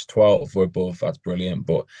finish 12th or above, that's brilliant.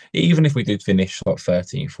 But even if we did finish like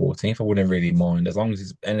 13th, 14th, I wouldn't really mind as long as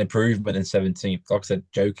it's an improvement in 17th. Like I said,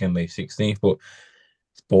 jokingly 16th, but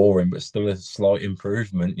it's boring, but still a slight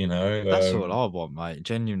improvement, you know. That's all I want, mate.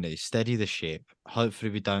 Genuinely, steady the ship.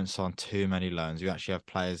 Hopefully, we don't sign too many loans. We actually have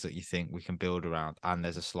players that you think we can build around, and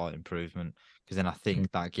there's a slight improvement. Because then I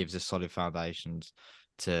think that gives us solid foundations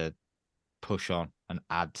to push on and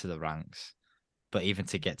add to the ranks. But even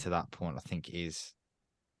to get to that point, I think is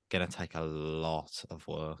going to take a lot of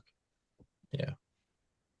work. Yeah.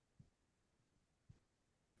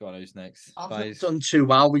 Go on, who's next? I've not done too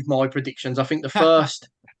well with my predictions. I think the first,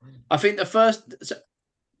 I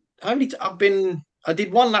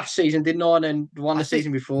did one last season, didn't I? And then one the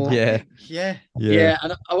season before. Yeah. Yeah.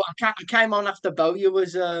 And I came on after Bowyer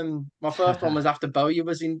was my first one was after Bowyer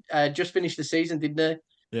was in just finished the season, didn't they?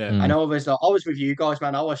 Yeah. And I was with you guys,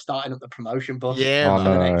 man. I was starting up the promotion bus. Yeah, for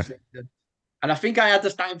the next season. And I think I had to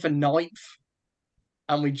start him for 9th.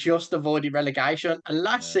 And we just avoided relegation. And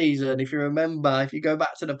last season, if you remember, if you go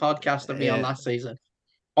back to the podcast of me on last season,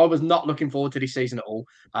 I was not looking forward to this season at all.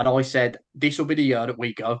 And I said, this will be the year that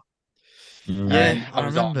we go. Yeah, I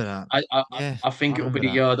remember that. I think it will be the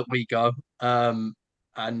year that we go.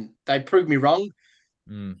 And they proved me wrong.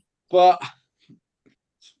 But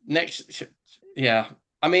next,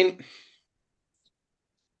 I mean,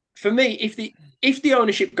 for me, if the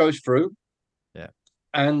ownership goes through,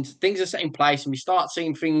 and things are set in place, and we start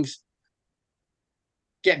seeing things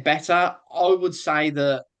get better, I would say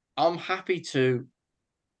that I'm happy to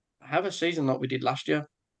have a season like we did last year.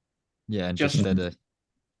 Yeah, and just steady.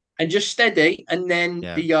 And just steady, and then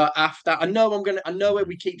the year after. I know where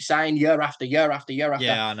we keep saying year after year after year after.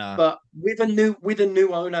 Yeah, I know. But with a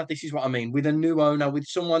new owner, this is what I mean. With a new owner, with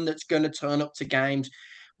someone that's going to turn up to games,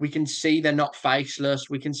 we can see they're not faceless.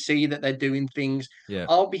 We can see that they're doing things. Yeah.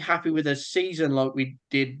 I'll be happy with a season like we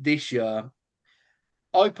did this year.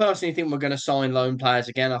 I personally think we're going to sign loan players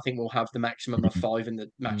again. I think we'll have the maximum of 5 in the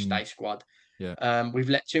match day squad. Yeah. We've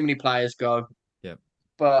let too many players go. Yeah.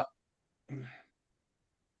 But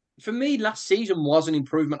for me, last season was an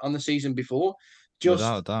improvement on the season before. Just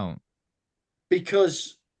without a doubt.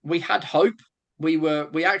 Because we had hope.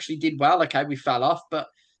 We actually did well. Okay, we fell off, but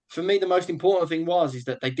for me, the most important thing is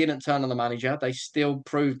that they didn't turn on the manager. They still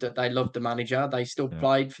proved that they loved the manager. They still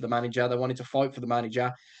played for the manager. They wanted to fight for the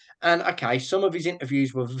manager. And okay, some of his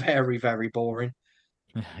interviews were very, very boring.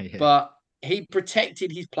 But he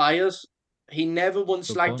protected his players. He never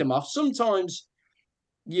once slagged them off. Sometimes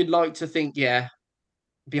you'd like to think,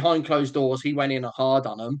 behind closed doors, he went in hard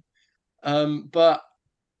on them. But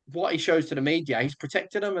what he shows to the media, he's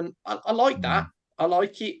protected them, and I like that. I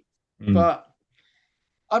like it. But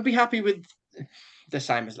I'd be happy with the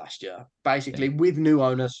same as last year, basically, with new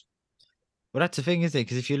owners. Well, that's the thing, isn't it?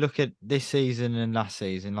 Because if you look at this season and last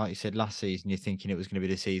season, like you said, last season, you're thinking it was going to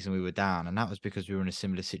be the season we were down. And that was because we were in a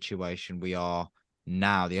similar situation we are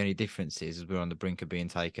now. The only difference is we're on the brink of being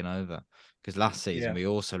taken over. Because last season, we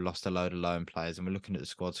also lost a load of loan players. And we're looking at the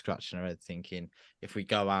squad, scratching our head, thinking, if we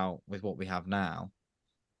go out with what we have now,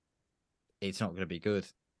 it's not going to be good.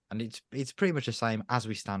 And it's pretty much the same as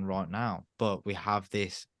we stand right now. But we have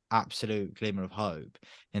this absolute glimmer of hope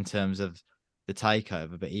in terms of the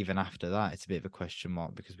takeover, but even after that, it's a bit of a question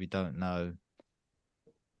mark because we don't know,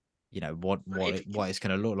 what it's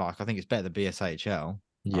going to look like. I think it's better than BSHL.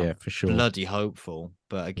 Yeah, for sure. Bloody hopeful,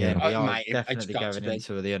 but again, we are definitely going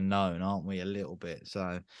into the unknown, aren't we? A little bit.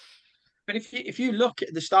 So, but if you look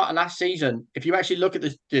at the start of last season, if you actually look at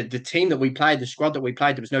the team that we played, the squad that we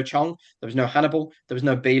played, there was no Chong, there was no Hannibal, there was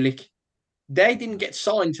no Bielik. They didn't get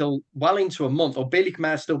signed till well into a month, or Bielik may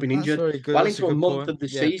have still been injured. Well into a month of the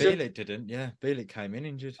season. Bielik didn't. Yeah, Bielik came in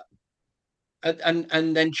injured.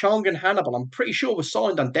 And then Chong and Hannibal, I'm pretty sure, was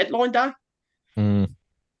signed on deadline day.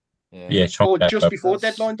 Yeah, or just before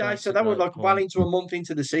deadline day. So they were well into a month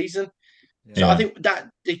into the season. So I think that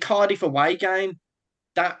the Cardiff away game,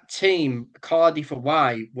 that team, Cardiff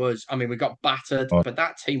away, was, we got battered, but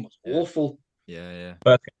that team was awful. Yeah.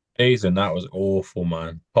 But season, that was awful,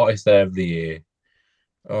 man. Hottest day of the year.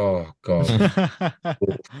 Oh god.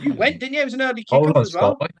 You went, didn't you? It was an early kickoff as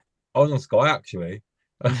well. I was on Sky actually.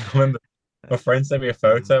 I remember my friend sent me a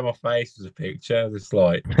photo. My face was a picture. It's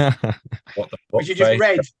like, what the fuck? Was you just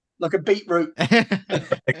red? like a beetroot.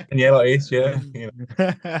 Yeah, like this, yeah. You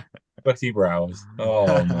know, sweaty brows.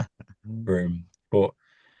 Oh my room. But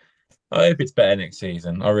I hope it's better next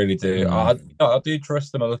season. I really do. I do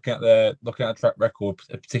trust them. I'm looking at track record,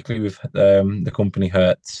 particularly with the company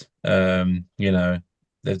Hertz. You know,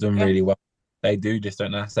 they've done really well. They just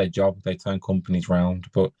don't know that's their job. They turn companies round.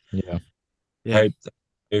 But yeah, I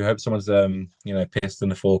hope someone's pissed in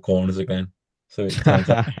the four corners again. So it turns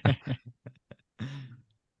out.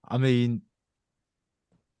 I mean,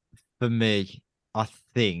 for me, I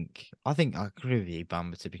think I agree with you,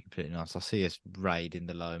 Bamba, to be completely honest. I see us raiding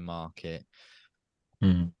the low market.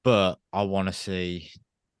 But I want to see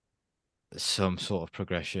some sort of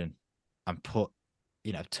progression and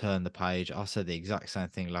turn the page. I said the exact same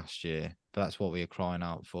thing last year, but that's what we are crying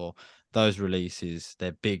out for. Those releases,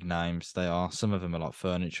 they're big names. They are. Some of them are like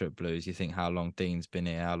furniture at Blues. You think how long Dean's been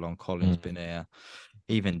here, how long Colin's been here.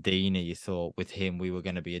 Even Deeney, you thought with him we were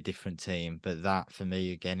going to be a different team. But that, for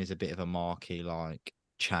me, again, is a bit of a marquee like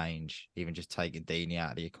change, even just taking Deeney out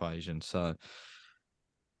of the equation. So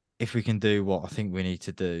if we can do what I think we need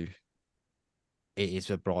to do, it is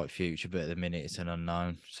a bright future, but at the minute it's an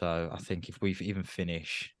unknown. So I think if we even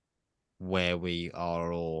finish where we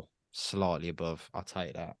are or slightly above, I'll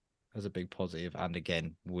take that as a big positive. And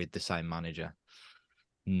again, with the same manager,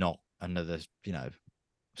 not another,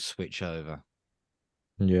 switch over.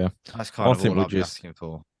 Yeah. That's kind of all I'll be asking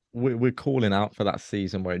for. We're calling out for that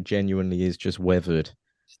season where it genuinely is just weathered.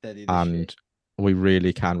 Steady and shit. We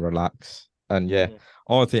really can relax. And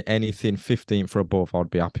I think anything 15th or above, I'd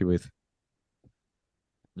be happy with.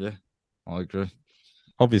 Yeah, I agree.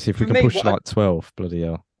 Obviously, if we can push like 12, bloody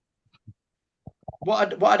hell.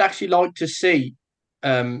 What I'd actually like to see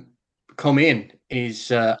come in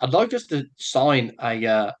is I'd like us to sign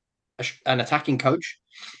an attacking coach,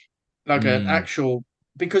 like an actual,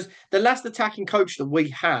 because the last attacking coach that we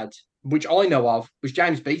had, which I know of, was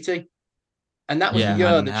James Beattie. And that was the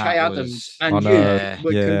year that Che Adams and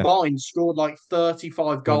combined scored like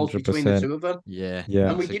 35 goals 100%. Between the two of them. Yeah.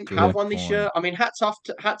 And we didn't have one this year. I mean, hats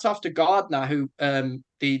off to Gardner, who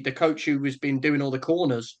the coach who has been doing all the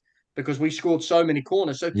corners, because we scored so many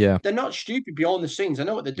corners. So they're not stupid behind the scenes. I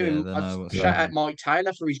know what they're doing. Shout out Mike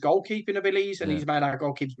Taylor for his goalkeeping abilities, and he's made our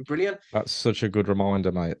goalkeepers be brilliant. That's such a good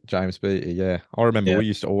reminder, mate. James Beattie, yeah. I remember we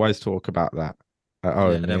used to always talk about that at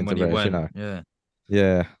home. Then when he went,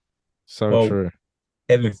 Yeah. So true.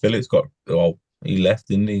 Kevin Phillips he left,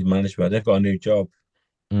 didn't he? Management. They've got a new job.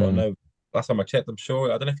 But no, last time I checked, I'm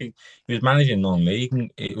sure. I don't know if he was managing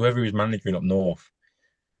non-league. Whoever he was managing up north,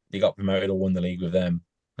 he got promoted or won the league with them.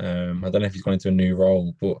 I don't know if he's gone into a new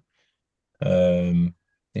role, but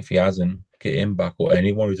if he hasn't, get him back, or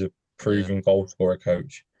anyone who's a proven goal scorer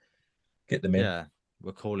coach, get them in. Yeah,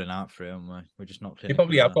 we're calling out for him. We're just not. You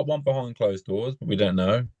probably have got one behind closed doors, but we don't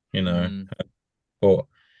know. But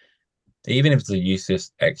even if it's a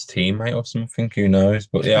useless ex-teammate or something, who knows?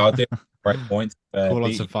 But I do great points. Call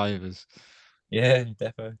on some favours. Yeah,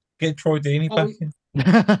 definitely. Get Troy Deeney back in.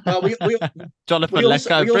 Jonathan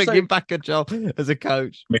Lecco, bring him back a job as a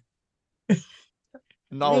coach. We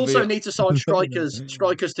also need to sign strikers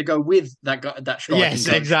to go with that striker. Yes,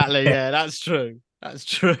 exactly. Yeah, that's true. That's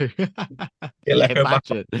true.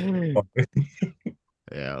 Imagine.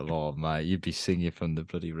 Yeah, Lord, mate, you'd be singing from the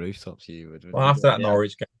bloody rooftops. You would. Well, after that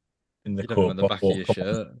Norwich game in the cup, on the back of your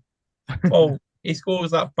shirt. Well, he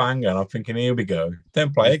scores that banger, and I'm thinking, here we go.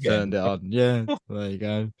 Don't play again. Turned it on. Yeah, there you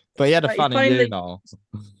go. But he had a fan in you now.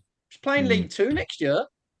 He's playing League Two next year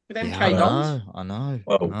with MK Dons. I know.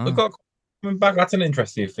 Well, we've got coming back. That's an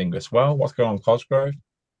interesting thing as well. What's going on with Cosgrove?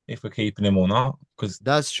 If we're keeping him or not? Because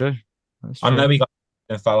that's true. I know he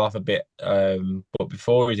fell off a bit, but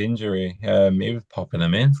before his injury, he was popping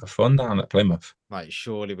them in for fun down at Plymouth. Right,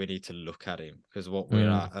 surely we need to look at him, because what we're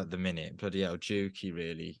at the minute, bloody hell,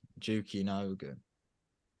 Juki no good.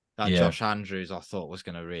 That Josh Andrews, I thought was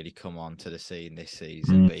going to really come on to the scene this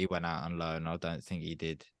season, but he went out on loan. I don't think he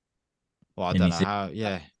did. Well, I don't know how.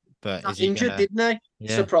 Yeah, but is he injured? Didn't they?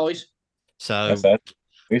 Yeah. Surprise. So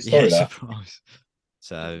surprise.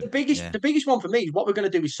 So the biggest one for me is what we're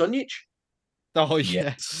going to do with Sunjic. Oh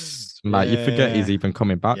yes, mate. You forget he's even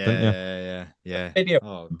coming back, don't you? Yeah.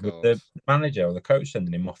 Video with the manager or the coach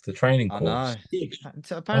sending him off the training course. I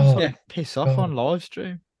know. Apparently, piss off on live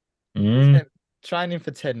stream. Training for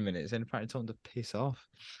 10 minutes and apparently told him to piss off.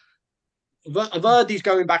 I've heard he's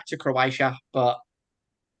going back to Croatia, but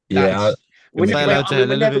we're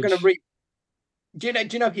never going to Do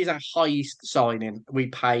you know he's our highest signing? We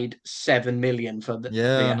paid 7 million for the.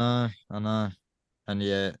 Yeah, I know,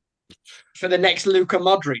 and for the next Luka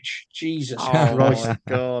Modric, Jesus Christ! Oh my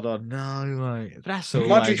God, I know, mate. That's all.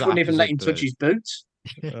 Modric wouldn't even let him touch his boots.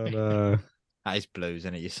 And, That is Blues,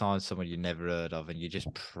 and you sign someone you never heard of, and you're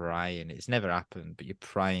just praying. It's never happened, but you're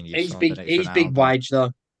praying you've signed an extra He's big album. wage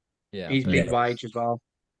though. Yeah, He's big Yeah. wage as well.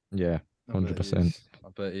 yeah, I bet he 100%. is. I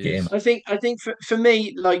bet he Get him. is. I think for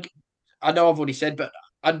me, like I know I've already said, but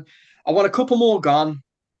I want a couple more gone.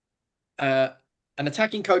 An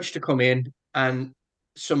attacking coach to come in, and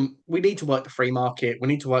we need to work the free market. We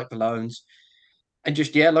need to work the loans, and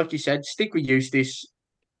just like you said, stick with Eustace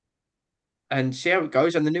and see how it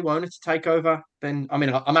goes. And the new owner to take over. Then I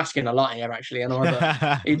mean, I'm asking a lot here, actually, and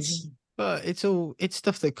But it's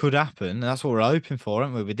stuff that could happen. That's what we're hoping for,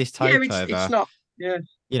 aren't we? With this yeah, takeover, it's not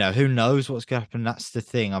who knows what's going to happen? That's the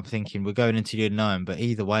thing. I'm thinking we're going into the unknown, but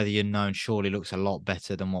either way, the unknown surely looks a lot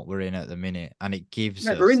better than what we're in at the minute, and it gives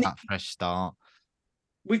us that fresh start.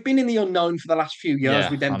 We've been in the unknown for the last few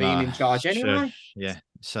years with them being in charge It's anyway. True. Yeah,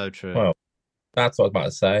 so true. Well, that's what I was about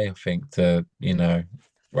to say. I think to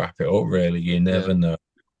wrap it up. Really, you never know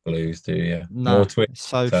Blues, do you? No, more twists.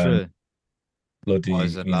 So true. Bloody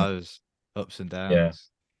highs and lows, ups and downs. Yeah.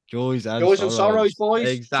 Joys and sorrows, boys.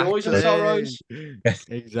 Exactly. Joys and sorrows.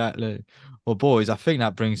 Exactly. Well, boys, I think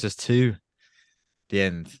that brings us to the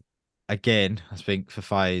end. Again, I think for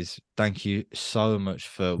FaZe, thank you so much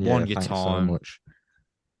for your time. So much.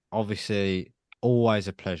 Obviously, always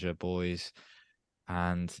a pleasure, boys.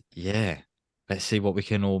 And let's see what we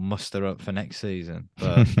can all muster up for next season.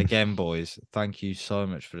 But again, boys, thank you so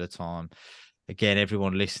much for the time. Again,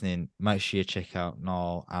 everyone listening, make sure you check out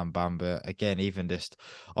Niall and Bamba. Again, even just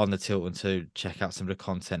on the Tilton 2, check out some of the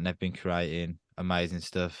content they've been creating. Amazing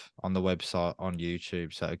stuff on the website, on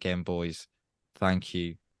YouTube. So again, boys, thank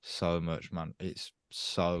you so much, man. It's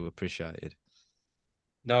so appreciated.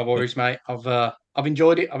 No worries, mate. I've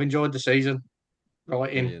enjoyed it. I've enjoyed the season.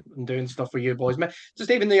 Writing and doing stuff with you boys, man.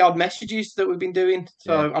 Just even the odd messages that we've been doing.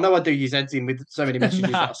 So I know I do use heads in with so many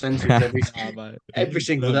messages that I send to every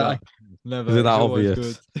single day. Never. Is it that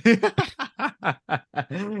obvious? But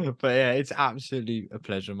yeah, it's absolutely a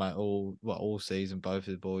pleasure, mate. All season, both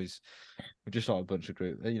of the boys. We're just like a bunch of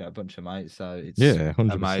a bunch of mates. So it's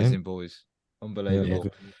 100%. amazing, boys.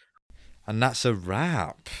 Unbelievable. And that's a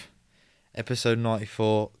wrap. Episode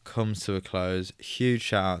 94 comes to a close. Huge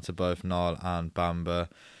shout out to both Niall and Bamba.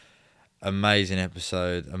 Amazing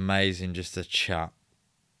episode. Amazing just a chat.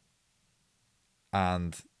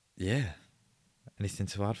 And anything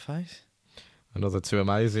to add, FaZe? Another two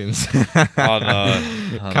amazings. I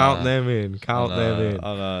know. Count them in.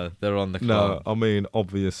 I know. They're on the clock. No, I mean,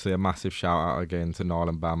 obviously a massive shout out again to Niall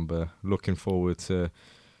and Bamba. Looking forward to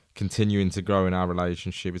continuing to grow in our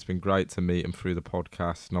relationship. It's been great to meet them through the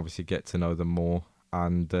podcast and obviously get to know them more.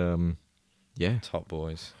 And top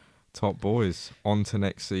boys. On to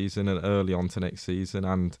next season, and early on to next season,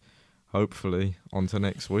 and hopefully on to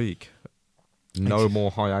next week. No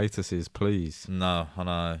more hiatuses, please. No, I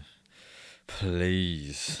know.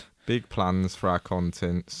 Please. Big plans for our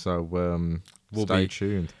content, so stay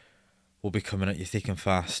tuned. We'll be coming at you thick and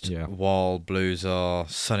fast while Blues are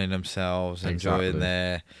sunning themselves, enjoying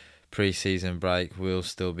their pre-season break. We'll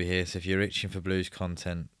still be here. So if you're itching for Blues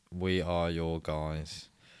content, we are your guys.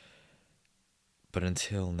 But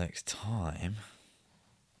until next time,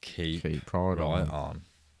 keep right on.